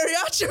fucking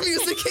mariachi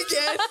music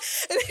again.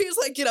 And he's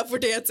like, get up, we're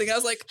dancing. I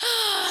was like,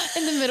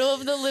 in the middle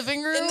of the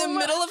living room? in the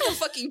middle of the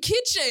fucking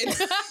kitchen.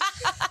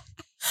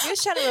 He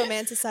was trying to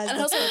romanticize And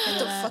I was like, what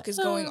the that. fuck is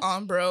going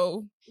on,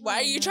 bro? Why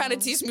are you trying to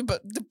teach me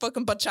the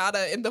fucking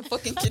bachata in the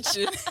fucking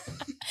kitchen?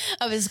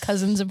 Of his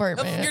cousin's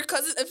apartment. If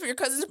your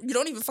cousin, you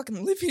don't even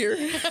fucking live here.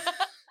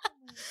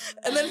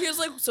 And then he was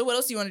like, so what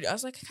else do you want to do? I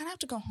was like, I kind of have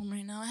to go home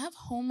right now. I have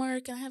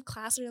homework and I have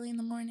class early in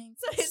the morning.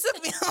 So he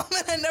sent me home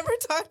and I never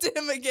talked to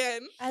him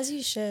again. As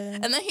you should.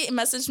 And then he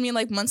messaged me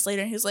like months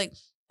later and he was like,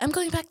 I'm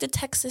going back to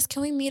Texas.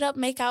 Can we meet up,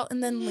 make out,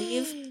 and then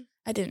leave?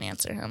 I didn't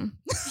answer him.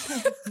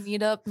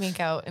 Meet up, make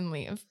out, and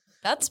leave.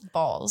 That's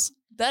balls.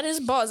 That is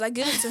balls. I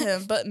give it to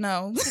him, but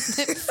no.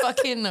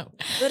 Fucking no.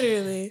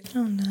 Literally.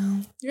 Oh,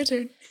 no. Your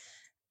turn.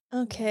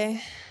 Okay.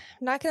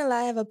 I'm not going to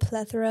lie. I have a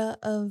plethora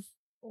of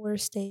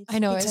worst dates. I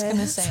know, I was going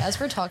to because- say, as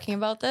we're talking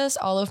about this,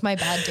 all of my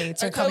bad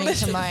dates are Are coming coming.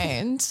 to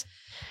mind.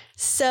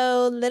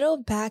 So,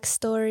 little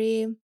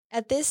backstory.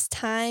 At this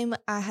time,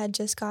 I had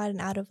just gotten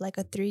out of like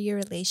a 3-year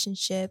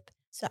relationship.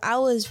 So, I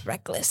was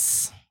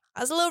reckless.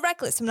 I was a little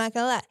reckless. I'm not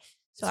going to lie.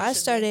 So, As you I should be.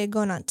 started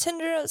going on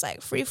Tinder. I was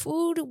like, free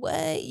food?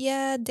 What?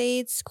 Yeah,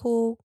 dates,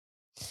 cool.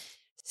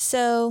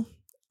 So,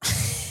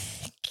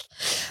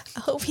 I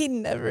hope he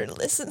never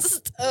listens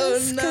to Oh,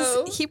 this, 'cause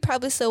no. he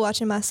probably still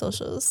watching my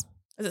socials.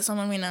 Is it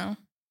someone we know?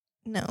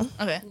 No.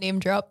 Okay. Name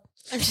drop.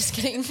 I'm just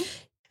kidding.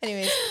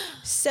 Anyways,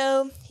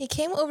 so he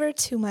came over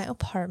to my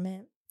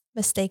apartment.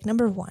 Mistake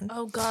number 1.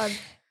 Oh, God.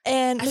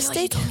 And I feel like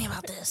you mistake, told me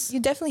about this. you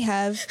definitely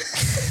have.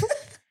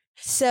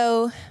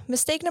 So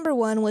mistake number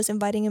 1 was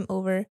inviting him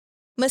over.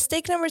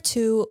 Mistake number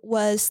 2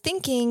 was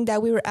thinking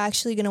that we were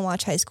actually going to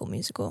watch High School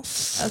Musical.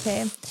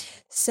 Okay.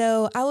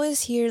 So I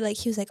was here, like,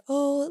 he was like,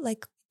 oh,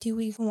 like, do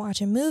we even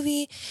watch a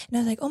movie? And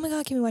I was like, oh my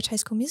God, can we watch High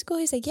School Musical?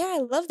 He's like, yeah, I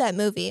love that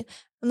movie.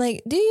 I'm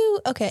like, do you?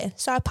 Okay.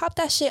 So I popped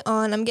that shit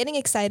on. I'm getting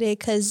excited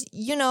because,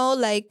 you know,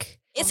 like,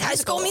 it's High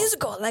School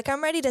Musical. Like,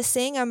 I'm ready to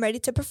sing. I'm ready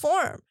to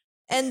perform.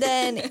 And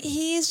then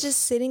he's just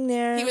sitting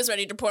there. He was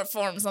ready to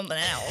perform something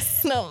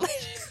else. No.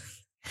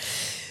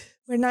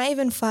 We're not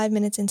even 5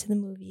 minutes into the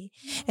movie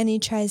and he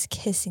tries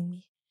kissing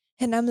me.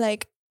 And I'm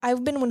like,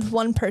 I've been with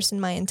one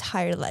person my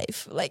entire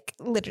life, like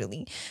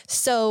literally.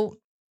 So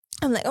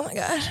I'm like, oh my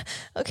God.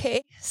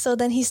 Okay. So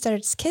then he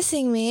starts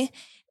kissing me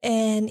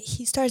and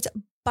he starts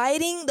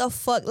biting the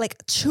fuck, like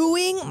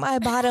chewing my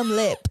bottom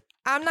lip.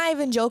 I'm not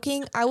even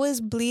joking. I was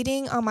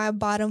bleeding on my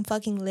bottom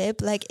fucking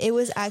lip. Like, it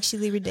was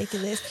actually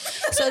ridiculous.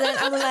 So then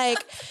I'm like,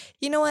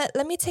 you know what?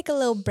 Let me take a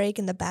little break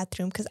in the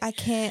bathroom because I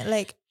can't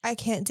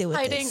deal with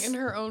Hiding this. in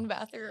her own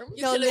bathroom.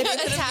 You No, could they have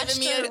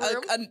attached given me to her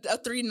room. a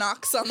 3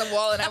 knocks on the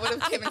wall and I would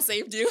have came and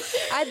saved you.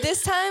 At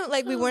this time,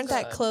 like, we Oh, weren't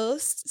that God.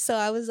 close. So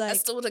I was I like,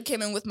 still would have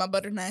came in with my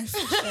butter knife.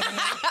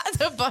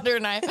 The butter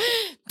knife.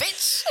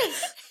 Bitch.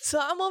 so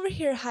I'm over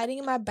here hiding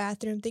in my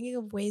bathroom thinking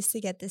of ways to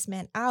get this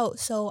man out.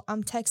 So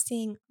I'm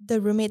texting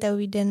the roommate that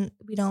we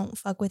don't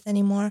fuck with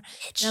anymore.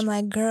 And I'm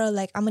like, girl,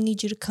 like, I'm gonna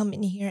need you to come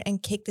in here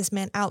and kick this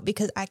man out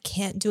because I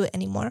can't do it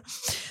anymore.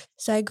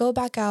 So I go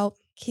back out.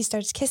 He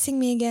starts kissing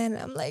me again.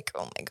 I'm like,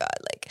 oh my God,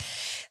 like,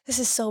 this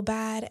is so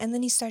bad. And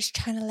then he starts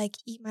trying to like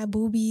eat my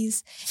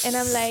boobies. And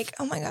I'm like,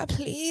 oh my God,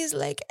 please.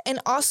 Like, and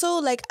also,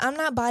 like, I'm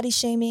not body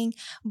shaming,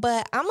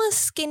 but I'm a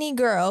skinny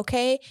girl,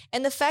 okay?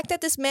 And the fact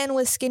that this man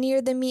was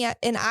skinnier than me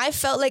and I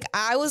felt like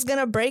I was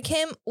gonna break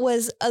him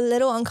was a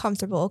little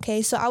uncomfortable,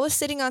 okay? So I was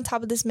sitting on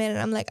top of this man and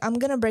I'm like, I'm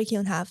gonna break you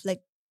in half.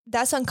 Like,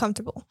 that's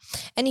uncomfortable.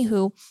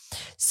 Anywho,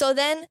 so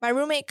then my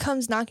roommate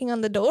comes knocking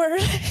on the door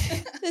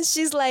and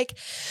she's like,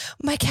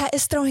 my cat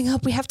is throwing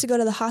up. We have to go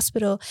to the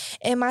hospital.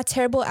 And my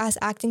terrible ass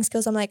acting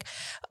skills, I'm like,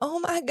 oh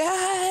my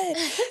God.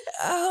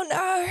 Oh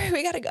no,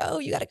 we gotta go.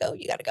 You gotta go.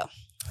 You gotta go.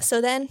 So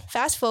then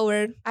fast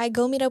forward, I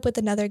go meet up with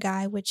another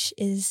guy, which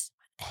is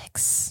my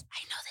ex.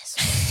 I know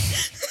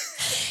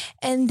this.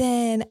 And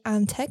then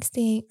I'm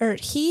texting, or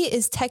he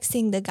is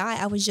texting the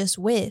guy I was just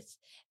with.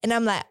 And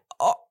I'm like,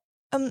 oh,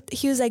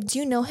 he was like, do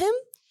you know him?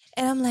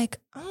 And I'm like,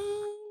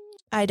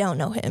 I don't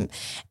know him.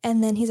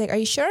 And then he's like, are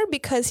you sure?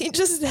 Because he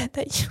just said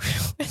that you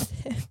were with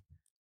him.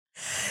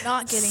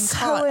 not getting so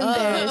caught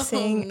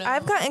embarrassing. Oh, no.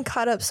 I've gotten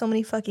caught up so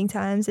many fucking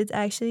times. It's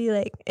actually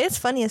like, it's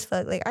funny as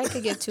fuck. Like I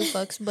could give two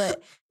fucks,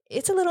 but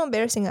it's a little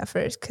embarrassing at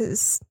first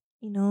because,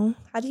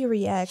 how do you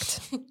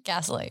react?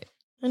 Gaslight.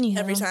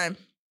 Anyhow. every time.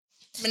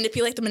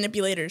 Manipulate the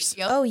manipulators.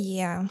 Yep. Oh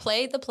yeah.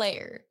 Play the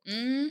player.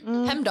 Mhm.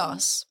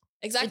 PEMDAS.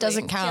 Exactly. It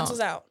doesn't count. Cancels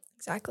out.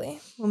 Exactly.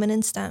 Women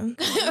in STEM.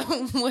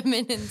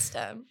 Women in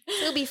STEM.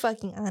 To be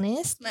fucking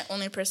honest. My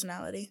only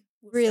personality.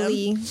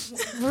 Really,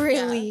 STEM.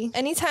 really.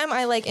 Anytime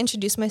I like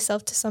introduce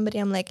myself to somebody,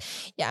 I'm like,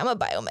 yeah, I'm a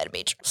biomed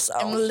major. So,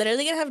 I'm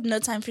literally gonna have no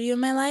time for you in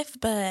my life,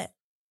 but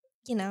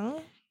come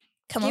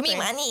come give over. me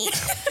money.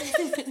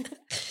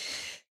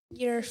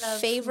 Your Love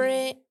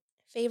favorite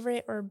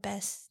or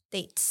best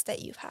dates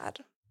that you've had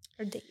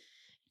or date?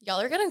 Y'all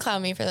are going to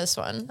clown me for this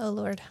one. Oh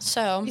Lord.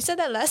 So, You said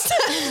that last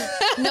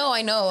time. no,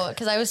 I know,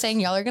 because I was saying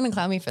y'all are going to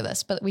clown me for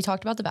this, but we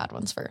talked about the bad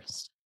ones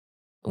first.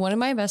 One of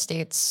my best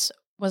dates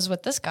was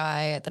with this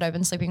guy that I've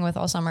been sleeping with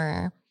all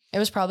summer. It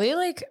was probably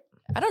like,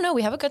 I don't know,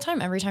 we have a good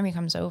time every time he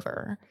comes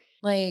over.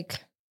 Like,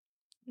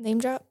 Name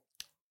drop.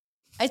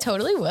 I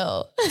totally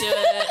will. Do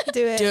it.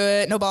 Do it. Do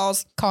it. No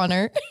balls.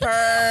 Connor. Purr.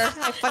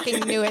 I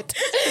fucking knew it.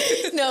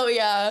 No,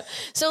 yeah.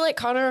 So like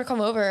Connor will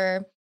come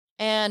over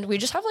and we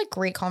just have like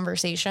great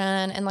conversation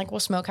and like we'll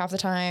smoke half the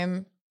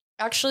time.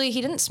 Actually,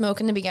 he didn't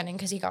smoke in the beginning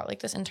because he got like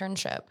this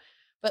internship.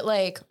 But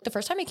like the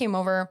first time he came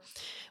over,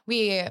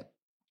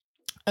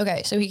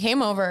 so he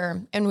came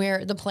over and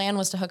the plan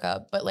was to hook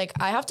up, but like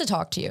I have to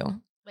talk to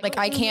you. Like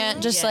I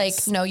can't just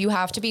Yes. no, you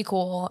have to be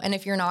cool. And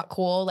if you're not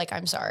cool, like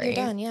I'm sorry. You're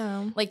done,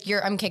 yeah. Like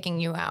I'm kicking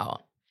you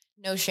out.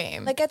 No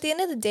shame. Like at the end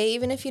of the day,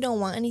 even if you don't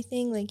want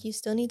anything, like you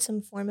still need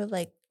some form of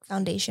like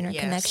foundation or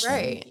Yes. connection.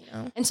 Right.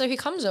 And so he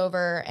comes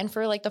over and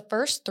for like the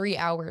first 3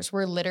 hours,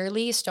 we're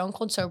literally stone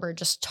cold sober,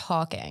 just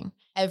talking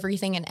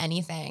everything and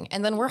anything.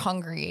 And then we're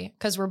hungry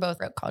because we're both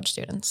broke college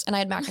students and I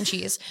had mac and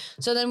cheese.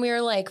 So then we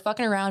were like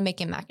fucking around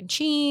making mac and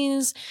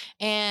cheese.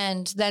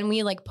 And then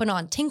we like put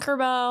on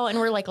Tinkerbell and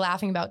we're like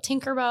laughing about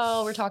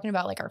Tinkerbell. We're talking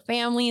about like our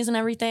families and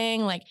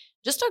everything. Like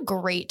just a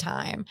great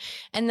time.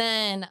 And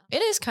then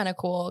it is kind of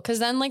cool because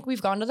then like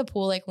we've gone to the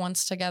pool like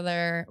once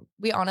together.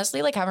 We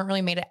honestly like haven't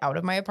really made it out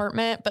of my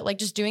apartment, but like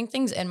just doing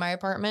things in my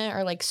apartment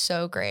are like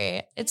so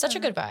great. It's such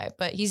a good vibe,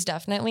 but he's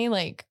definitely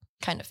like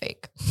kind of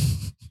fake.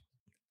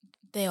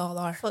 They all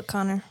are. Fuck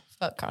Connor.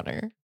 Fuck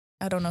Connor.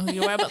 I don't know who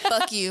you are, but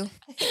fuck you.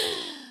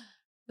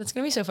 That's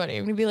going to be so funny.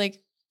 I'm going to be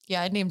like,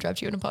 yeah, I name dropped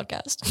you in a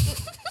podcast.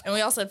 And we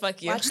all said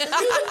fuck you. Watch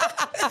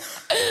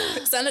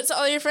Send it to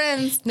all your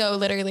friends. No,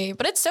 literally.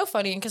 But it's so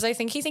funny because I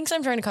think he thinks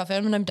I'm trying to cuff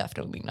him and I'm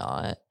definitely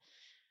not.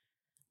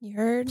 You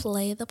heard?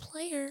 Play the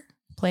player.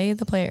 Play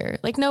the player.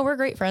 Like, no, we're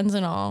great friends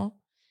and all.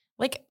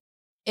 Like,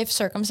 if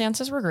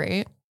circumstances were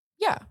great,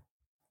 yeah.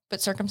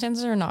 But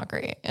circumstances are not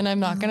great. And I'm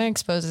not going to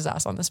expose his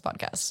ass on this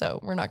podcast. So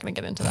we're not going to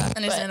get into that.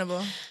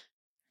 Understandable.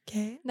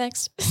 Okay.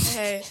 Next.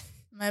 Okay.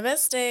 My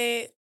best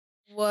date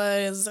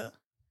was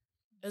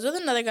with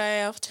another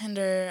guy off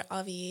Tinder,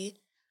 Avi.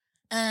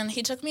 And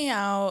he took me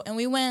out and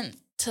we went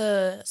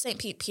to St.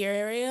 Pete Pier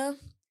area.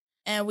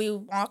 And we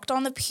walked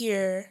on the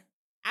pier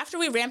after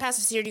we ran past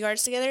the security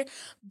guards together,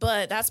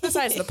 but that's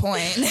besides the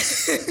point.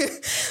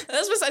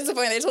 That's besides the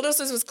point. They told us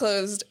this was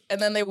closed,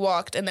 and then they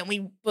walked, and then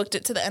we booked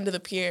it to the end of the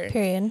pier.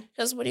 Period.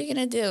 Because what are you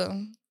going to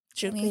do?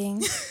 Shoot me?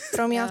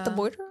 Throw me off the Yeah.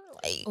 border?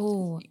 Like,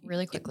 Oh,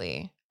 really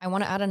quickly. I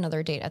want to add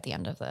another date at the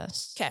end of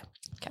this. Okay.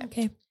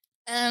 okay.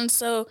 And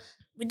so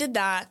we did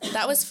that.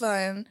 That was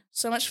fun.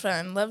 So much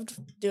fun.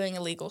 Loved doing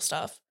illegal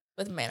stuff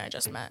with a man I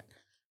just met.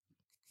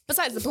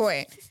 Besides the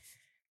point.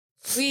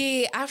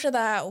 We, after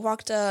that,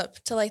 walked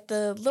up to like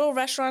the little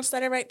restaurants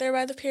that are right there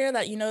by the pier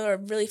that, are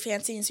really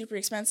fancy and super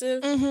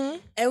expensive. Mm-hmm.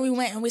 And we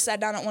went and we sat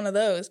down at one of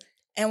those.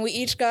 And we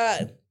each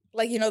got,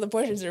 the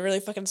portions are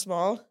really fucking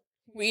small.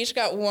 We each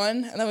got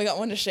one, and then we got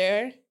one to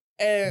share.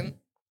 And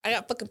I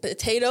got fucking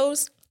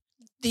potatoes.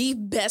 The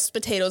best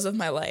potatoes of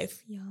my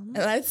life. Yum.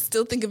 And I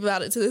still think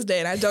about it to this day,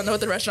 and I don't know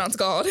what the restaurant's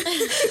called.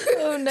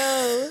 Oh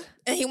no.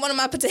 And he wanted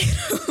my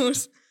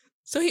potatoes.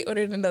 So he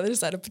ordered another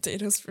side of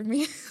potatoes for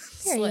me.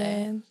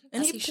 Period. And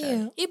As he he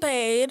should. He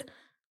paid.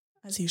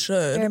 As he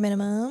should. Bare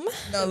minimum.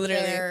 No,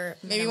 literally. Bare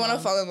Made me want to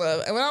minimum. fall in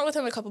love. I went out with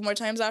him a couple more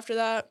times after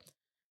that.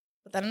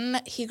 But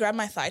then he grabbed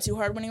my thigh too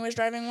hard when he was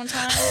driving one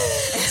time.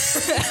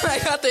 I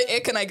got the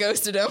ick and I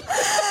ghosted him.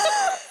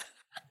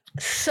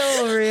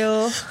 So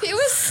real. He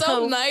was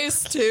so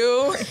nice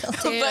too. But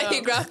he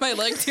Damn. grabbed my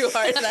leg too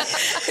hard and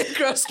it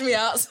grossed me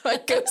out, so I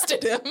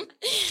ghosted him.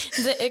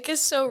 The ick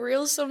is so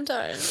real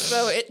sometimes.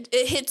 So it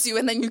hits you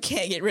and then you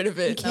can't get rid of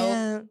You it.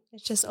 can't.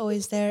 It's just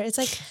always there. It's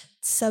like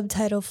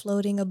subtitle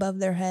floating above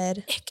their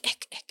head.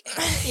 Ick.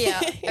 Yeah.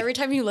 Every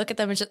time you look at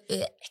them, it's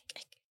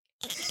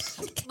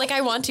just like I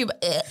want to, but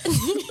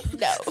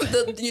no.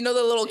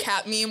 The little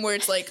cat meme where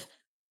it's like,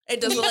 it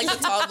does look like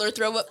the toddler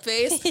throw up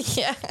face.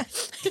 Yeah.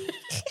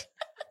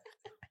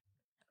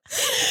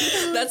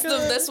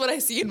 That's what I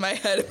see in my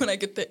head when I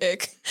get the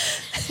ick.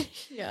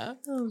 Yeah.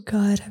 Oh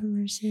God, have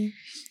mercy.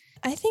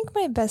 I think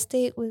my best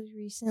date was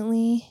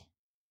recently.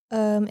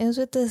 It was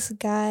with this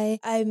guy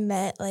I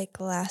met like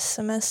last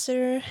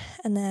semester,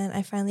 and then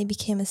I finally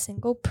became a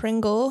single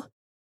Pringle.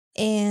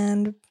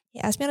 And he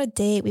asked me on a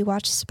date. We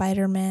watched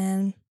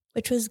Spider-Man,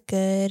 which was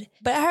good.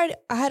 But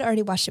I had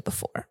already watched it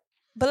before.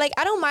 But like,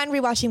 I don't mind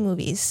rewatching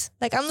movies.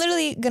 Like, I'm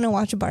literally gonna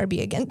watch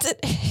Barbie again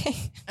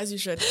today. As you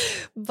should.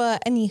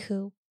 But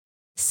anywho,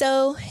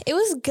 so it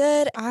was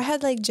good. I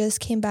had like just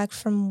came back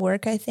from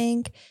work, I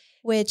think,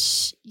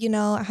 which, you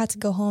know, I had to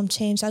go home,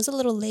 change. I was a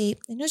little late,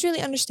 and he was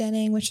really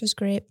understanding, which was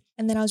great.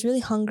 And then I was really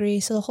hungry.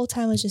 So the whole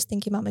time I was just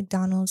thinking about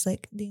McDonald's,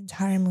 like the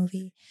entire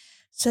movie.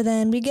 So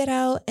then we get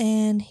out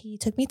and he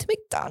took me to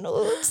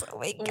McDonald's. Oh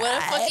my God. What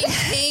a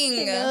fucking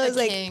king. I was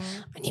like,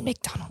 I need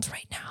McDonald's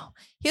right now.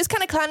 He was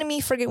kind of clowning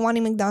me for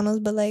wanting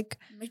McDonald's, but like,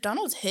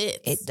 McDonald's hits.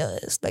 it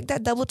does. Like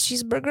that double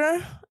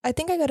cheeseburger. I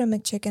think I got a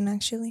McChicken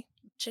actually.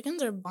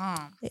 Chickens are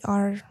bomb. They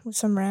are, with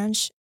some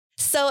ranch.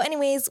 So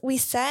anyways, we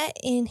sat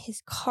in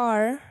his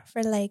car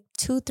for like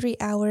 2-3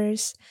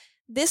 hours.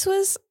 This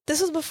was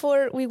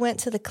before we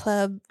went to the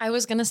club. I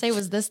was going to say,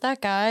 was this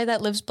that guy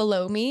that lives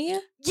below me?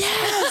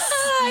 Yes!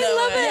 I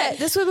love it.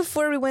 This was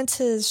before we went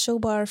to Show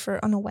Bar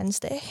on a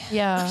Wednesday.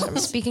 Yeah.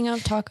 Speaking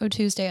of Taco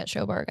Tuesday at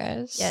Show Bar,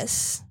 guys.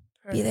 Yes.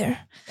 Perfect. Be there.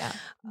 Yeah.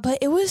 But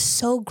it was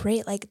so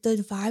great. Like the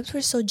vibes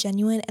were so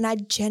genuine, and I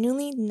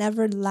genuinely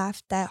never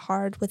laughed that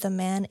hard with a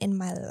man in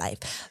my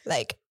life.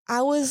 Like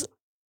I was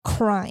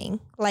crying.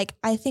 Like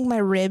I think my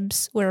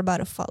ribs were about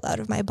to fall out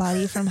of my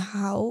body from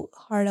how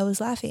hard I was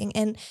laughing.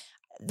 And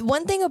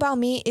one thing about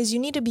me is you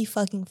need to be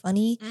fucking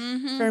funny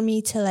for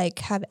me to like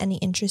have any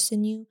interest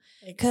in you.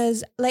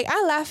 Because like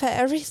I laugh at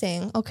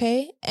everything,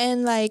 okay?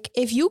 And like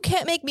if you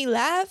can't make me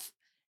laugh,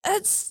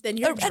 then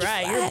you're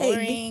dry. You're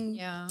boring.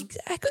 Yeah.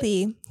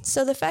 Exactly.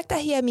 So the fact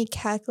that he had me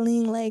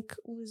cackling like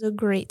was a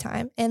great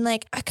time. And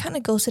like I kind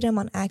of ghosted him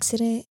on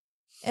accident,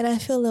 and I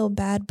feel a little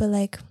bad, but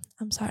like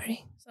I'm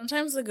sorry.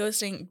 Sometimes the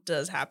ghosting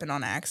does happen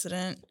on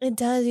accident. It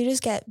does. You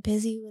just get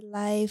busy with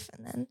life,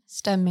 and then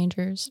STEM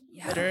majors.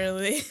 yeah.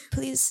 Literally.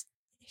 Please,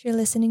 if you're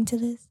listening to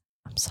this,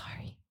 I'm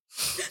sorry.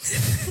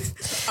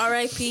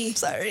 R.I.P.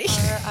 Sorry.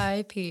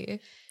 R.I.P.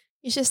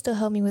 You should still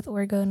help me with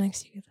Orgo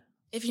next year.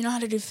 If you know how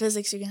to do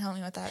physics, you can help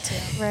me with that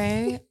too.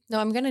 Right? No,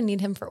 I'm going to need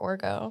him for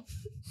Orgo.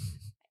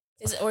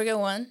 Is it Orgo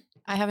 1?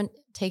 I haven't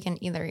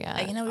taken either yet.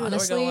 I can help you with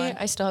Honestly, Orgo 1.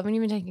 I still haven't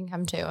even taken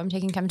Chem 2. I'm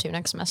taking Chem 2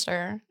 next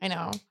semester. I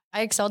know.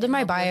 I excelled in I my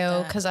help with bio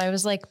that. because I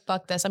was like,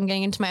 fuck this. I'm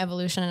getting into my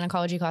evolution and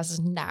ecology classes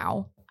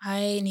now.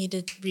 I need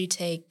to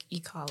retake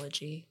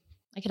ecology.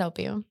 I could help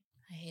you.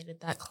 I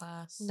hated that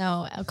class.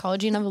 No,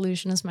 ecology and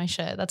evolution is my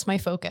shit. That's my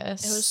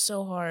focus. It was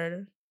so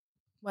hard.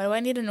 Why do I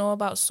need to know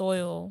about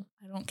soil?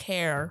 I don't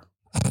care.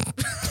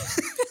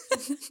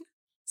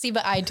 See,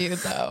 but I do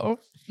though.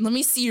 Let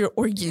me see your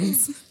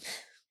organs.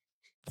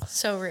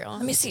 So real.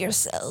 Let me see your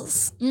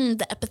cells.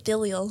 The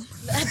epithelial.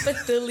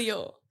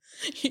 epithelial.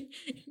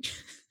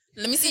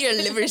 Let me see your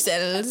liver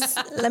cells.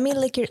 Let me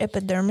lick your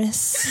epidermis.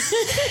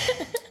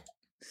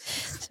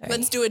 Sorry.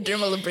 Let's do a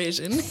dermal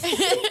abrasion.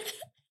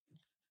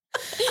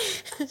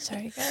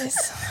 Sorry,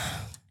 guys.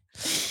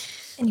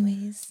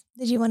 Anyways,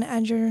 did you want to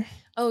add your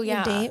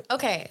Yeah. date?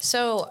 Okay.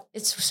 So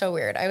it's so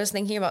weird. I was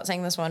thinking about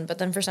saying this one, but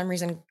then for some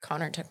reason,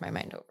 Connor took my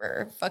mind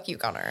over. Fuck you,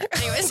 Connor.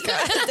 Anyways,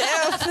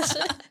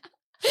 goddamn.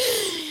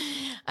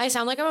 I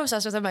sound like I'm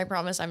obsessed with him. I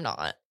promise I'm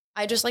not.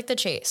 I just like the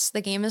chase.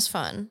 The game is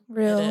fun.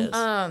 Real? It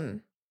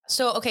is.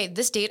 So, okay,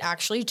 this date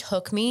actually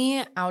took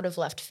me out of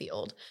left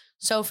field.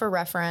 So for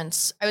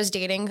reference, I was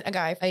dating a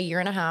guy for 1.5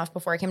 years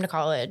before I came to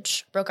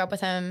college, broke up with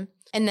him,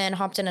 and then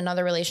hopped in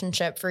another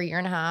relationship for 1.5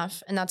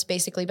 years. And that's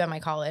basically been my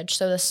college.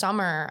 So this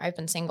summer I've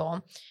been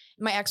single.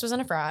 My ex was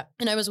in a frat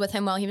and I was with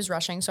him while he was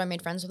rushing. So I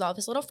made friends with all of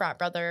his little frat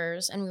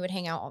brothers and we would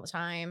hang out all the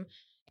time.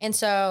 And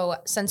so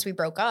since we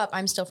broke up,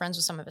 I'm still friends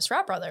with some of his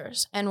frat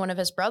brothers. And one of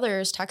his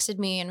brothers texted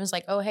me and was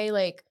like, oh, hey,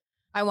 like,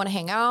 I want to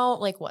hang out.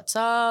 Like, what's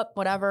up?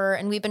 Whatever.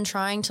 And we've been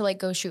trying to like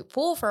go shoot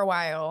pool for a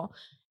while.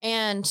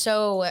 And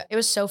so it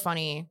was so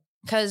funny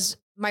because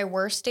my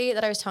worst date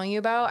that I was telling you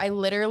about, I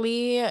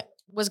literally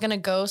was going to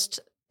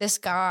ghost this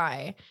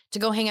guy to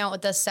go hang out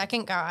with the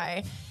second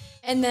guy.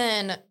 And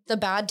then the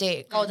bad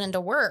date called into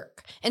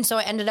work. And so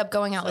I ended up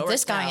going out with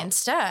this guy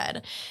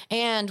instead.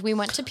 And we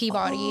went to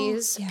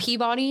Peabody's. Oh, yeah.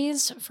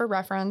 Peabody's, for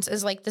reference,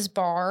 is like this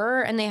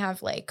bar. And they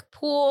have like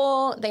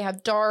pool, they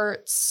have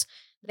darts,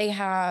 they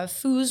have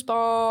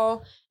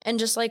foosball, and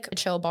just like a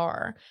chill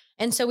bar.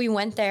 And so we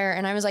went there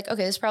and I was like,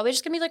 okay, this is probably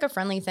just gonna be like a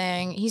friendly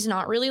thing. He's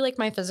not really like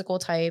my physical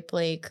type.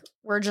 Like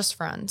we're just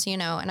friends, you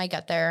know? And I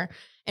get there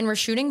and we're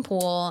shooting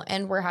pool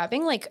and we're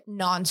having like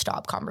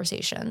nonstop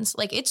conversations.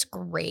 Like it's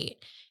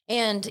great.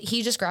 And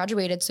he just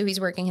graduated, so he's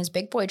working his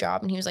big boy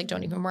job. And he was like,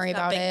 don't even worry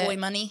about it. Big boy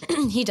money.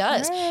 He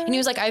does. And he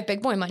was like, I have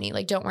big boy money.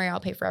 Like, don't worry,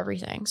 I'll pay for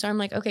everything. So I'm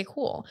like, okay,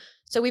 cool.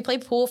 So we play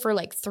pool for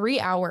like 3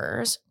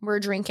 hours. We're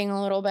drinking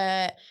a little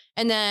bit.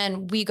 And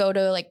then we go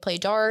to like play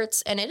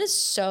darts. And it is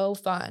so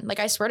fun. Like,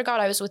 I swear to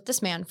God, I was with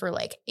this man for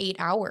like 8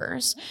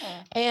 hours.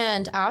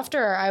 And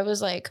after I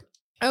was like,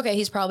 okay,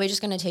 he's probably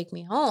just going to take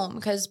me home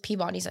because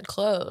Peabody's had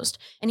closed.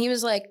 And he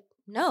was like,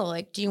 no,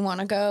 like, do you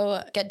want to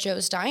go get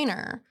Joe's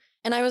Diner?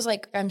 And I was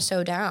like, I'm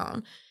so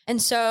down.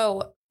 And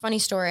so funny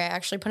story, I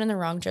actually put in the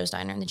wrong Joe's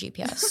Diner in the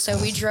GPS. So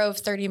we drove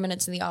 30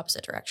 minutes in the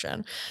opposite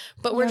direction.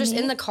 But we're just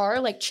in the car,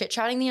 like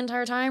chit-chatting the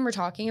entire time. We're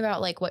talking about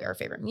like what our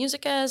favorite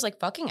music is, like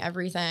fucking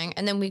everything.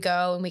 And then we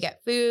go and we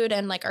get food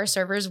and like our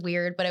server's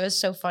weird, but it was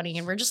so funny.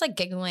 And we're just like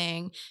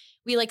giggling.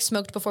 We like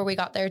smoked before we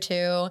got there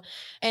too.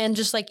 And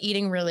just like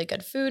eating really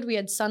good food. We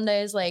had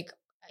sundaes, like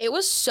it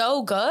was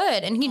so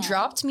good. And he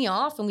dropped me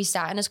off and we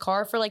sat in his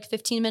car for like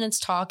 15 minutes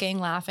talking,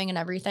 laughing and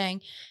everything.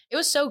 It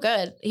was so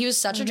good. He was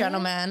such a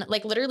gentleman,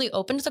 like literally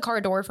opened the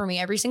car door for me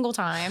every single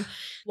time,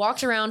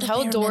 walked around,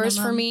 held doors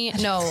for me.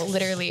 No,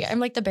 literally. I'm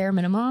like the bare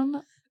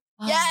minimum.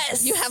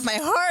 Yes. You have my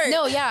heart.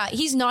 No, yeah.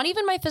 He's not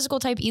even my physical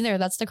type either.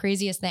 That's the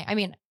craziest thing. I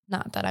mean,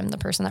 not that I'm the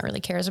person that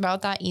really cares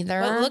about that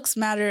either. But looks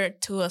matter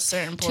to a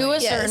certain point. To a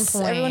certain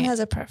point. Everyone has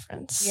a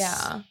preference.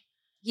 Yeah.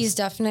 He's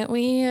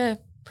definitely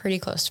pretty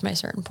close to my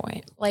certain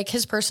point. Like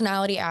his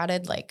personality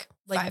added like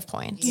 5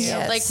 points.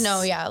 Yes. Like,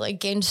 no, yeah, like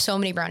gained so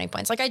many brownie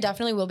points. Like I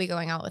definitely will be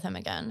going out with him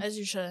again. As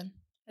you should.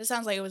 It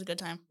sounds like it was a good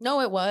time.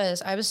 No, it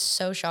was. I was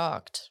so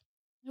shocked.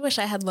 I wish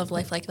I had love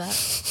life like that.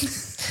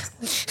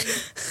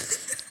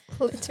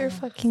 Litter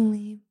fucking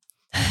lame.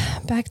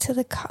 Back to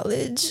the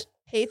college.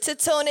 Hate to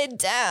tone it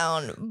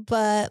down,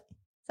 but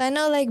I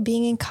know like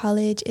being in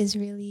college is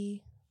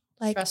really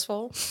like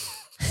Stressful.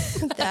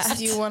 that.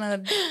 Do you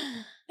want to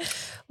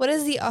What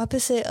is the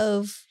opposite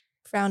of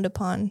frowned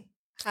upon?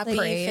 happy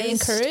Praise.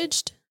 face?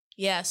 Encouraged?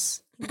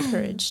 Yes.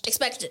 Encouraged.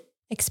 Expected.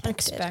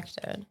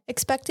 Expected.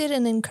 Expected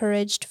and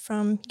encouraged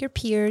from your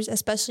peers,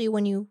 especially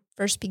when you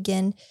first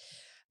begin.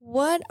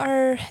 What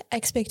are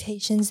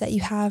expectations that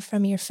you have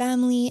from your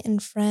family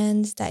and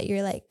friends that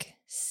you're like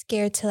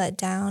scared to let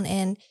down?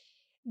 And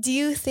do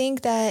you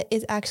think that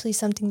is actually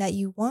something that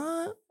you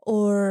want?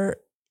 Or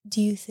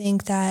do you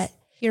think that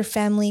your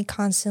family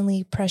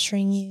constantly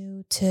pressuring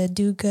you to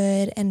do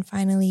good and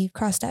finally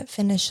cross that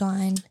finish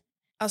line?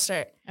 I'll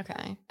start.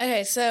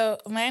 Okay. So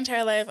my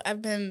entire life,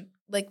 I've been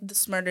like the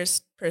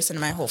smartest person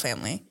in my whole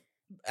family.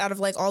 Out of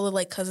like all the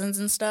like cousins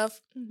and stuff,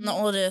 I'm the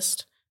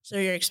oldest. So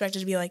you're expected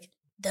to be like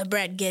the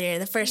bread getter,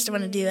 the first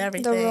one to do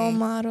everything. The role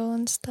model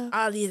and stuff.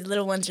 All these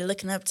little ones you're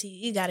looking up to.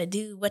 You got to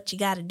do what you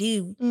got to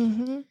do.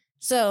 Mm-hmm.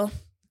 So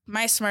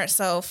my smart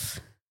self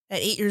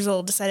at 8 years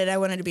old decided I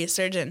wanted to be a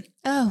surgeon.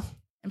 Oh.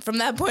 And from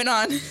that point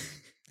on,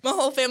 my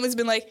whole family's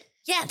been like,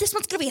 yeah, this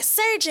one's going to be a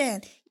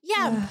surgeon.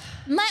 Yeah,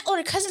 my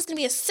older cousin's going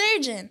to be a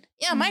surgeon.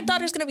 Yeah, my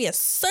daughter's going to be a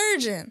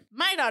surgeon.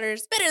 My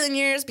daughter's better than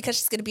yours because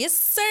she's going to be a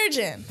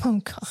surgeon. Oh,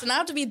 God. So now I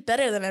have to be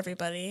better than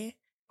everybody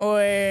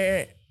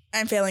or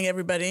I'm failing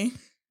everybody.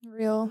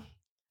 Real.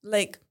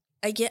 Like,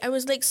 I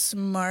was like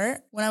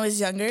smart when I was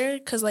younger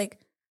because like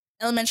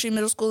elementary,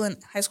 middle school,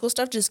 and high school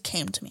stuff just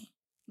came to me.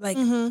 Like,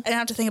 I didn't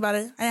have to think about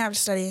it. I didn't have to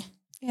study.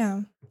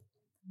 Yeah.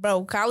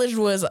 Bro, college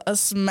was a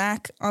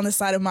smack on the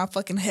side of my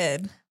fucking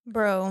head.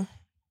 Bro.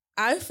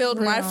 I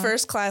failed my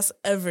first class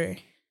ever.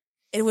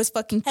 It was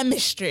fucking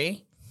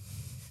chemistry.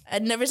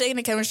 I'd never taken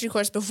a chemistry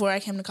course before I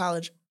came to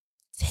college.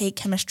 Take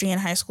chemistry in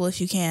high school if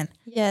you can.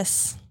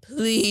 Yes.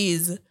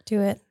 Please.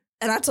 Do it.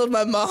 And I told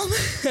my mom,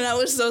 and I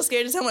was so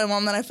scared to tell my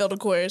mom that I failed a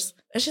course.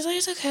 And she's like,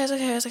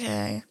 it's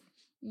okay.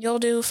 You'll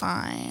do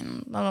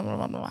fine. Blah, blah,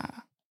 blah, blah, blah.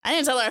 I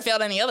didn't tell her I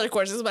failed any other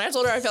courses, but I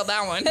told her I failed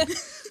that one.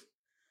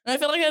 And I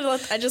feel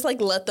like I just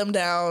like let them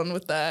down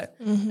with that.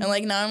 And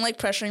like now I'm like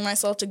pressuring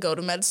myself to go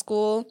to med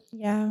school.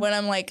 Yeah. When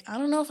I'm like, I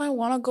don't know if I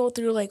want to go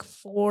through like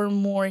 4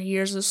 more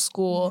years of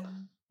school.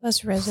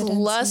 Plus residency.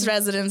 Plus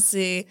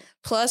residency.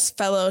 Plus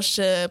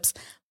fellowships.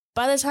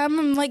 By the time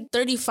I'm like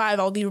 35,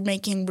 I'll be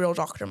making real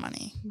doctor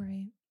money.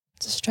 Right.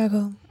 It's a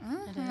struggle.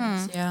 It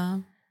is, yeah.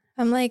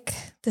 I'm like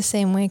the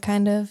same way,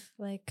 kind of.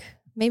 Like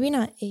maybe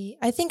not 8.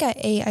 I think at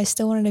 8, I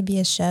still wanted to be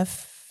a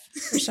chef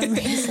for some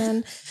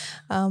reason.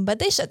 But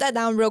they shut that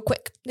down real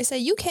quick. They said,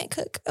 you can't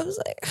cook. I was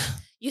like,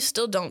 You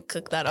still don't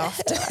cook that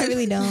often. I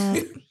really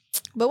don't.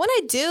 But when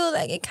I do,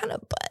 like it kind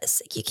of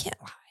busts. Like you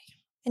can't lie.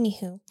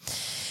 Anywho.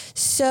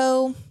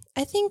 So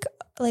I think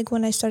like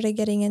when I started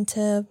getting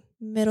into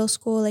middle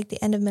school, like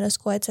the end of middle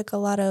school, I took a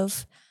lot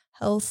of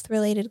health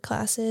related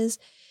classes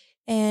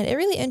and it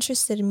really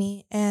interested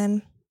me.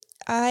 And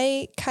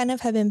I kind of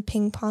have been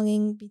ping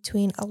ponging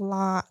between a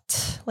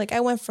lot. Like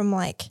I went from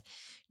like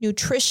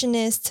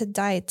nutritionist to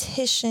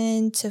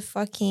dietitian to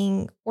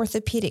fucking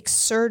orthopedic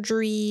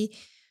surgery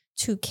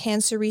to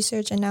cancer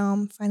research. And now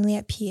I'm finally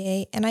at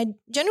PA. And I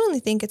genuinely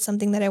think it's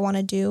something that I want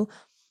to do.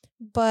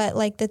 But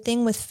like the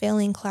thing with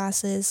failing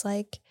classes,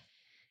 like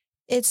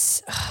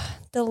it's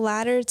the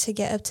ladder to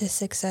get up to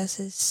success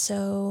is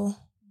so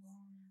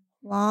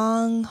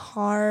long,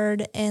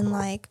 hard, and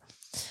like,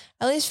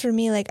 at least for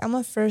me, like I'm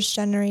a first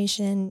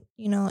generation,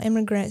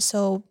 immigrant.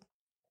 So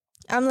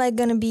I'm like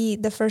going to be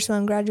the first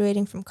one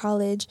graduating from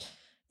college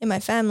in my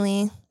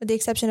family, with the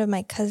exception of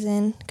my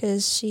cousin,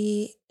 because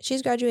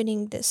she's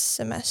graduating this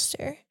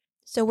semester.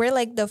 So we're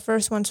like the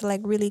first one to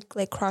like really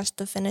like cross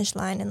the finish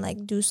line and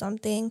like do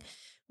something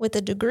with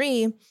a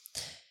degree.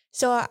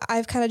 So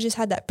I've kind of just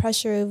had that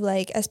pressure of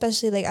like,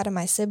 especially like out of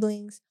my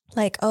siblings,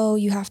 like, oh,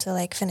 you have to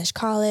like finish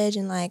college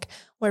and like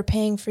we're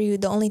paying for you.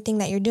 The only thing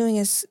that you're doing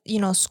is,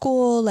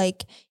 school,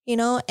 like,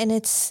 and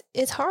it's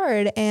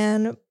hard.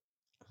 And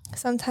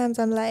sometimes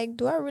I'm like,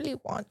 do I really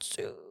want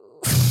to?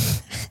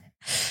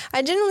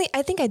 I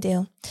think I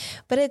do.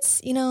 But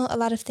it's, a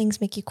lot of things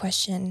make you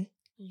question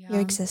your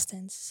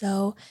existence.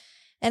 So,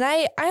 and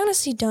I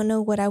honestly don't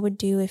know what I would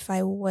do if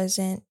I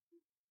wasn't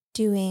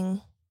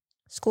doing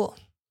school.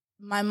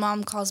 My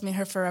mom calls me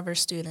her forever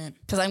student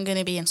because I'm going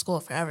to be in school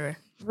forever.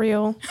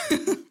 Real.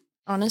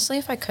 Honestly,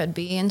 if I could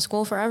be in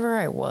school forever,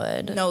 I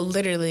would. No,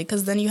 literally,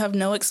 because then you have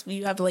no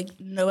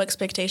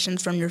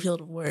expectations from your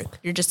field of work.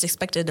 You're just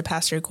expected to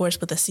pass your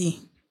course with a C.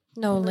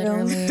 No,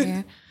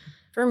 literally.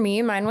 For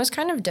me, mine was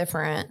kind of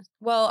different.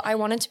 Well, I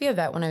wanted to be a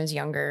vet when I was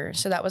younger,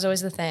 so that was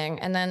always the thing.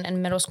 And then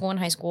in middle school and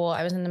high school,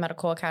 I was in the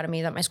medical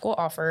academy that my school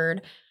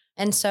offered.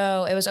 And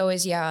so it was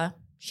always,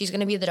 she's going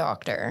to be the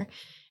doctor.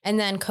 And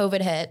then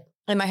COVID hit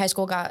and my high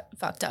school got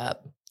fucked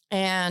up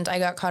and I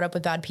got caught up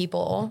with bad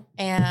people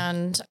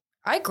and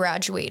I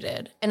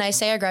graduated. And I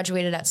say I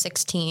graduated at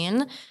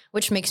 16,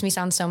 which makes me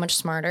sound so much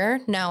smarter.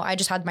 No, I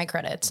just had my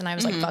credits and I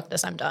was like, fuck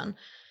this, I'm done.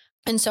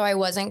 And so I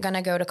wasn't going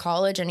to go to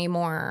college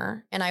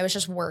anymore. And I was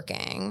just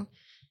working.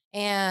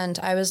 And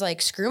I was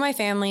like, screw my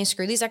family,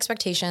 screw these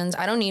expectations.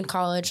 I don't need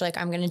college. Like,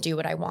 I'm going to do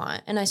what I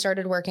want. And I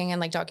started working in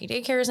like doggy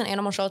daycares and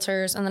animal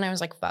shelters. And then I was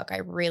like, fuck, I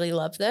really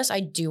love this. I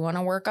do want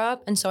to work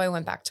up. And so I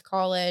went back to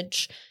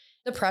college.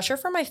 The pressure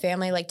from my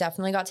family like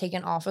definitely got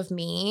taken off of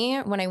me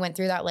when I went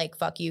through that like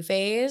fuck you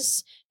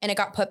phase. And it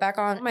got put back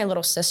on my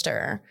little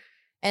sister.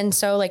 And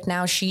so like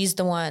now she's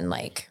the one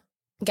like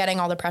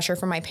getting all the pressure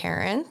from my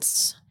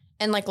parents.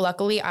 And like,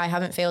 luckily I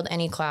haven't failed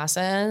any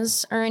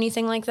classes or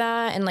anything like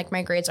that. And like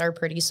my grades are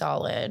pretty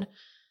solid.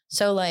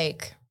 So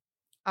like,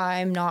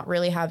 I'm not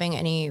really having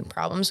any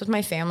problems with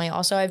my family.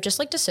 Also, I've just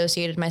like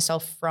dissociated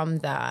myself from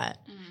that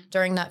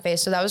during that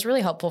phase. So that was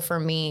really helpful for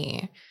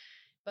me.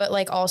 But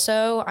like,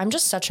 also I'm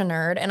just such a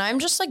nerd and I'm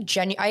just like,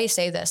 I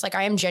say this, like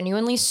I am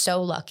genuinely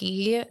so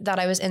lucky that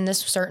I was in this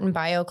certain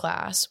bio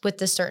class with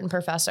this certain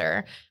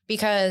professor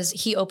because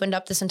he opened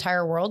up this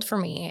entire world for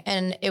me.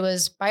 And it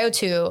was bio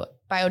 2,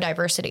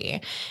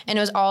 biodiversity, and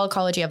it was all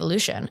ecology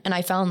evolution. And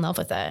I fell in love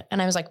with it.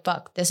 And I was like,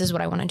 fuck, this is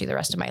what I want to do the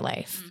rest of my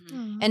life.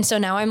 And so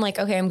now I'm like,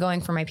 okay, I'm going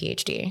for my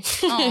PhD.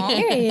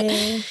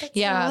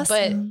 Yeah,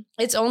 awesome.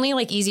 But it's only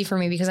like easy for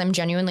me because I'm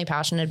genuinely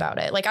passionate about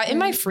it. Like in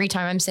my free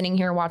time, I'm sitting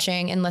here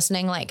watching and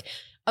listening like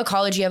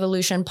ecology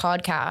evolution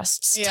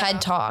podcasts,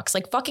 TED Talks,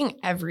 like fucking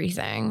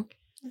everything.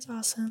 That's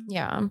awesome.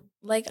 Yeah.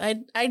 Like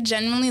I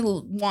genuinely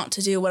want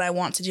to do what I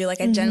want to do. Like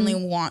I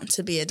genuinely want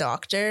to be a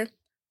doctor.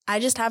 I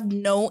just have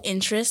no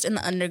interest in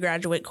the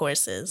undergraduate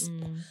courses.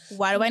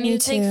 Why do I need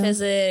to take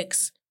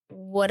physics?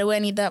 What do I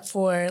need that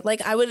for?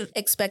 Like, I would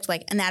expect,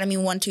 like, anatomy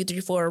 1, 2, 3,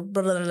 4,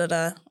 blah, blah, blah,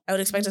 blah. I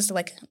would expect us to,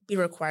 like, be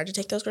required to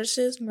take those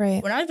courses.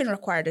 Right. We're not even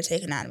required to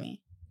take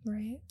anatomy.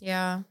 Right.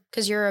 Yeah.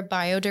 Because you're a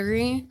bio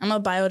degree? I'm a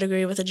bio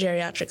degree with a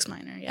geriatrics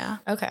minor, yeah.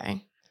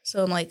 Okay.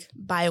 So I'm, like,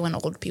 bio and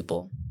old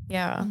people.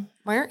 Yeah.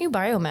 Why aren't you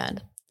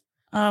biomed?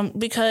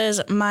 Because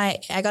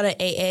I got an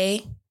AA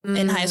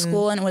in high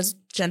school, and it was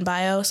Gen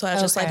Bio. So I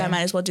was just like, I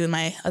might as well do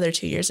my other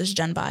 2 years as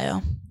Gen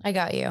Bio. I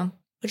got you.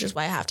 Which is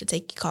why I have to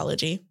take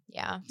ecology.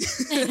 Yeah.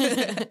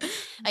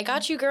 I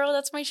got you, girl.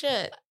 That's my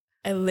shit.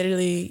 I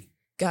literally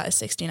got a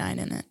 69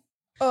 in it.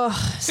 Oh,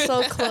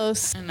 so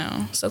close. I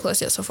know. So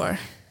close yet so far.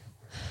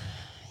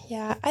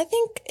 Yeah, I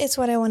think it's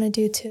what I want to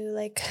do too.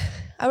 Like,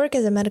 I work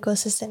as a medical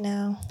assistant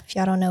now, if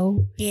y'all don't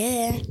know.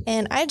 Yeah.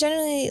 And I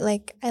generally,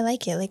 I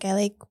like it. Like, I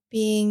like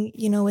being,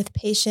 with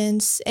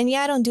patients. And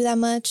yeah, I don't do that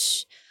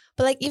much.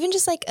 But, like, even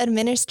just, like,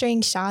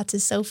 administering shots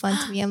is so fun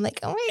to me. I'm like,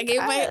 oh, my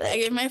God. I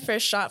gave my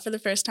first shot for the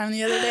first time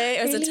the other day.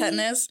 It was a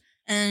tetanus.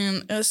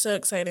 And it was so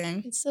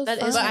exciting. It's so fun.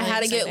 But I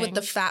had to get with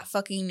the fat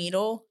fucking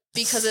needle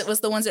because it was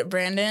the ones at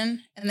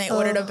Brandon. And they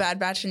ordered a bad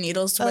batch of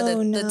needles to where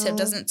the tip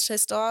doesn't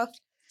twist off.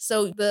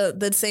 So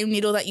the same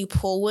needle that you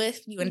pull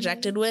with, you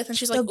injected with. And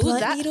she's like, ooh,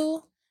 that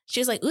needle?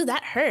 She was like, ooh,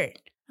 that hurt.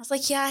 I was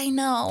like, yeah, I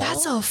know.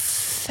 That's a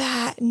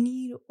fat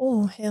needle.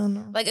 Oh, hell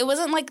no. Like, it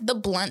wasn't like the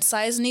blunt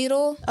size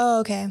needle.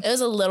 Oh, okay. It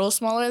was a little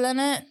smaller than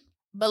it.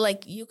 But,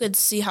 like, you could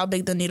see how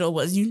big the needle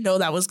was. You know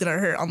that was going to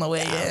hurt on the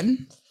way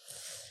in.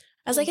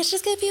 I was like, it's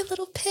just going to be a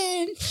little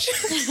pinch.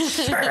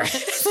 It's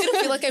going to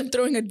feel like I'm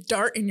throwing a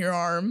dart in your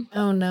arm.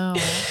 Oh, no.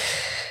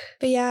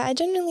 But, yeah, I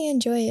genuinely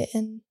enjoy it.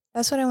 And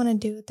that's what I want to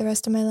do with the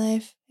rest of my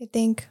life, I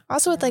think.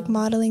 Also with, like,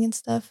 modeling and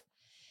stuff.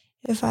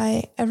 If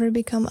I ever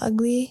become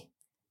ugly,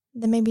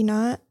 then maybe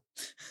not.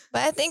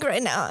 But I think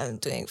right now I'm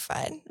doing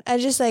fine.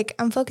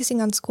 I'm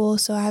focusing on school,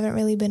 so I haven't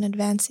really been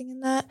advancing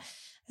in that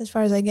as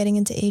far as like getting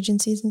into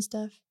agencies and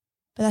stuff.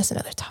 But that's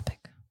another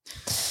topic.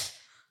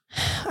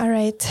 All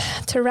right.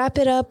 To wrap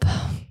it up,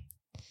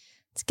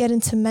 let's get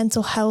into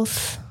mental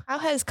health. How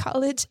has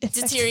college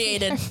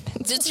deteriorated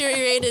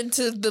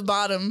to the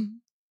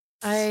bottom?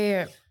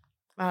 I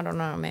don't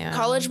know, man.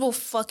 College will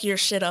fuck your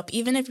shit up.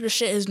 Even if your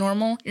shit is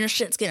normal, your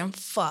shit's getting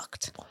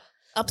fucked.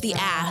 up the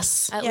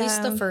ass. At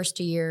least the first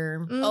year.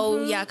 Mm-hmm.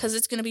 Oh, yeah, because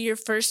it's going to be your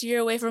first year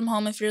away from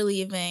home if you're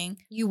leaving.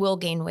 You will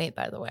gain weight,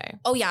 by the way.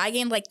 Oh, yeah, I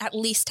gained like at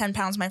least 10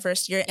 pounds my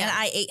first year, and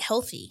I ate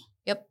healthy.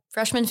 Yep.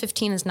 Freshman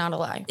 15 is not a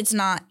lie. It's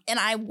not. And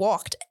I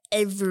walked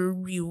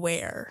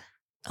everywhere.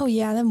 Oh,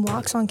 yeah, them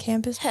walks on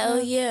campus.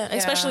 Hell yeah.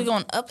 Especially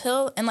going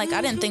uphill. And like,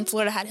 I didn't think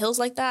Florida had hills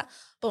like that.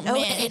 But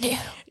man,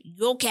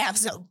 your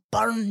calves are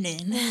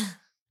burning.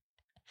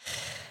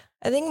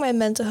 I think my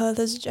mental health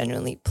has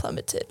genuinely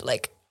plummeted.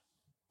 Like,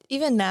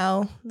 even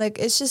now, like,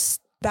 it's just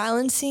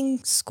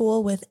balancing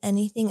school with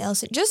anything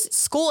else. Just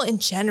school in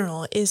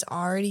general is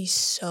already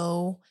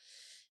so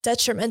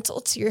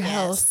detrimental to your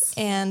health.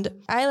 And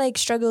I like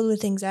struggled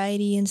with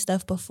anxiety and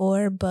stuff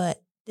before,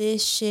 but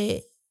this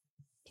shit,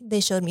 they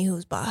showed me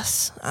who's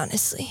boss,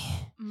 honestly.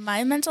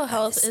 My mental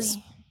health is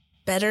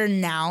better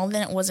now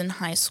than it was in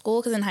high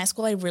school, because in high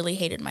school I really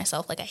hated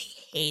myself. Like, I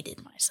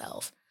hated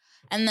myself.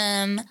 And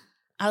then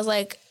I was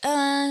like,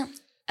 I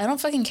don't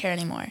fucking care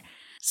anymore.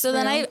 So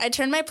then I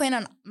turned my plane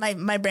on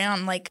my brain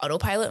on like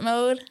autopilot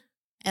mode,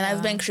 and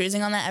I've been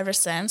cruising on that ever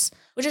since,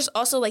 which is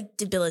also like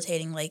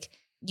debilitating. Like,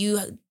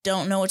 you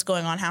don't know what's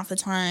going on half the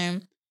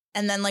time.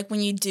 And then like when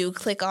you do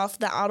click off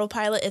the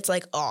autopilot, it's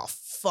like, oh,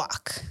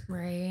 fuck.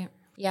 Right.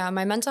 Yeah,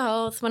 my mental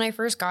health when I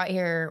first got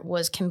here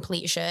was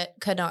complete shit.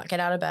 Could not get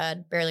out of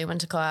bed, barely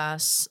went to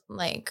class,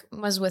 like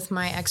was with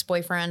my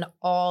ex-boyfriend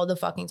all the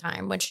fucking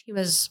time, which he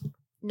was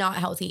not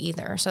healthy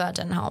either. So that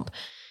didn't help.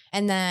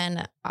 And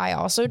then I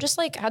also just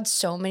like had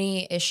so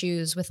many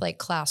issues with like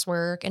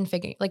classwork and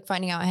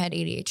finding out I had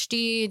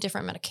ADHD,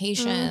 different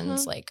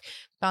medications, like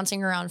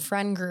bouncing around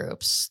friend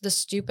groups, the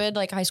stupid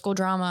like high school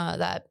drama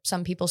that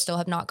some people still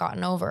have not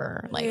gotten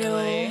over. Like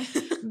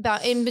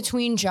about in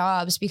between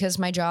jobs, because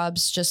my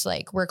jobs just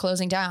like were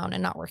closing down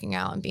and not working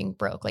out and being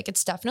broke. Like,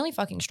 it's definitely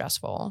fucking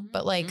stressful,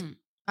 but like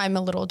I'm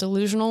a little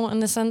delusional in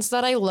the sense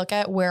that I look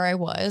at where I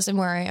was and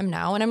where I am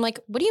now, and I'm like,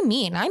 what do you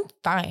mean? I'm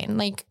fine.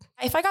 Like,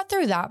 if I got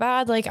through that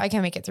bad, like I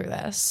can make it through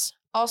this.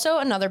 Also,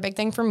 another big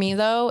thing for me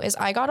though, is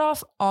I got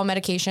off all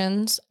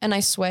medications and I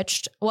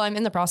switched. Well, I'm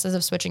in the process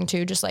of switching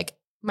to just like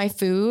my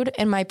food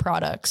and my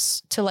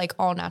products to like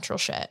all natural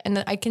shit.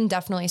 And I can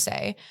definitely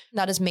say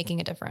that is making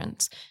a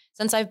difference.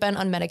 Since I've been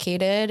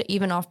unmedicated,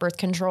 even off birth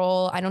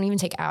control, I don't even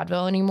take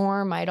Advil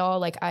anymore, Midol,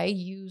 like I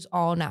use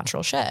all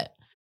natural shit.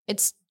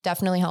 It's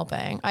definitely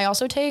helping. I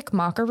also take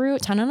maca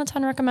root, 10 out of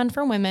 10 recommend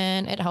for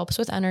women. It helps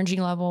with energy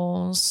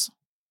levels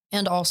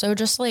and also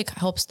just like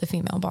helps the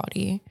female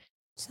body.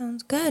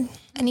 Sounds good.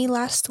 Any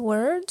last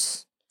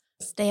words?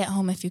 Stay at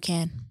home if you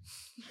can.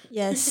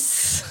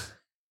 Yes.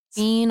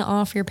 Wean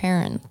off your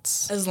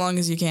parents. As long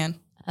as you can.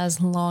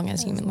 As long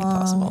as humanly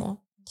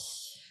possible.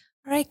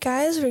 All right,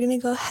 guys, we're going to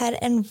go ahead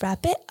and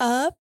wrap it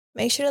up.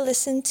 Make sure to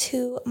listen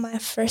to my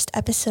first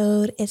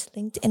episode. It's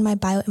linked in my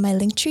bio in my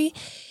link tree,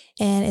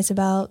 and it's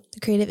about the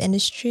creative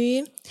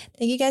industry.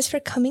 Thank you guys for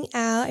coming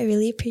out. I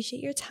really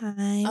appreciate your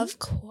time. Of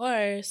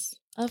course.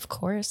 Of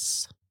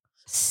course.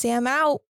 Sam out.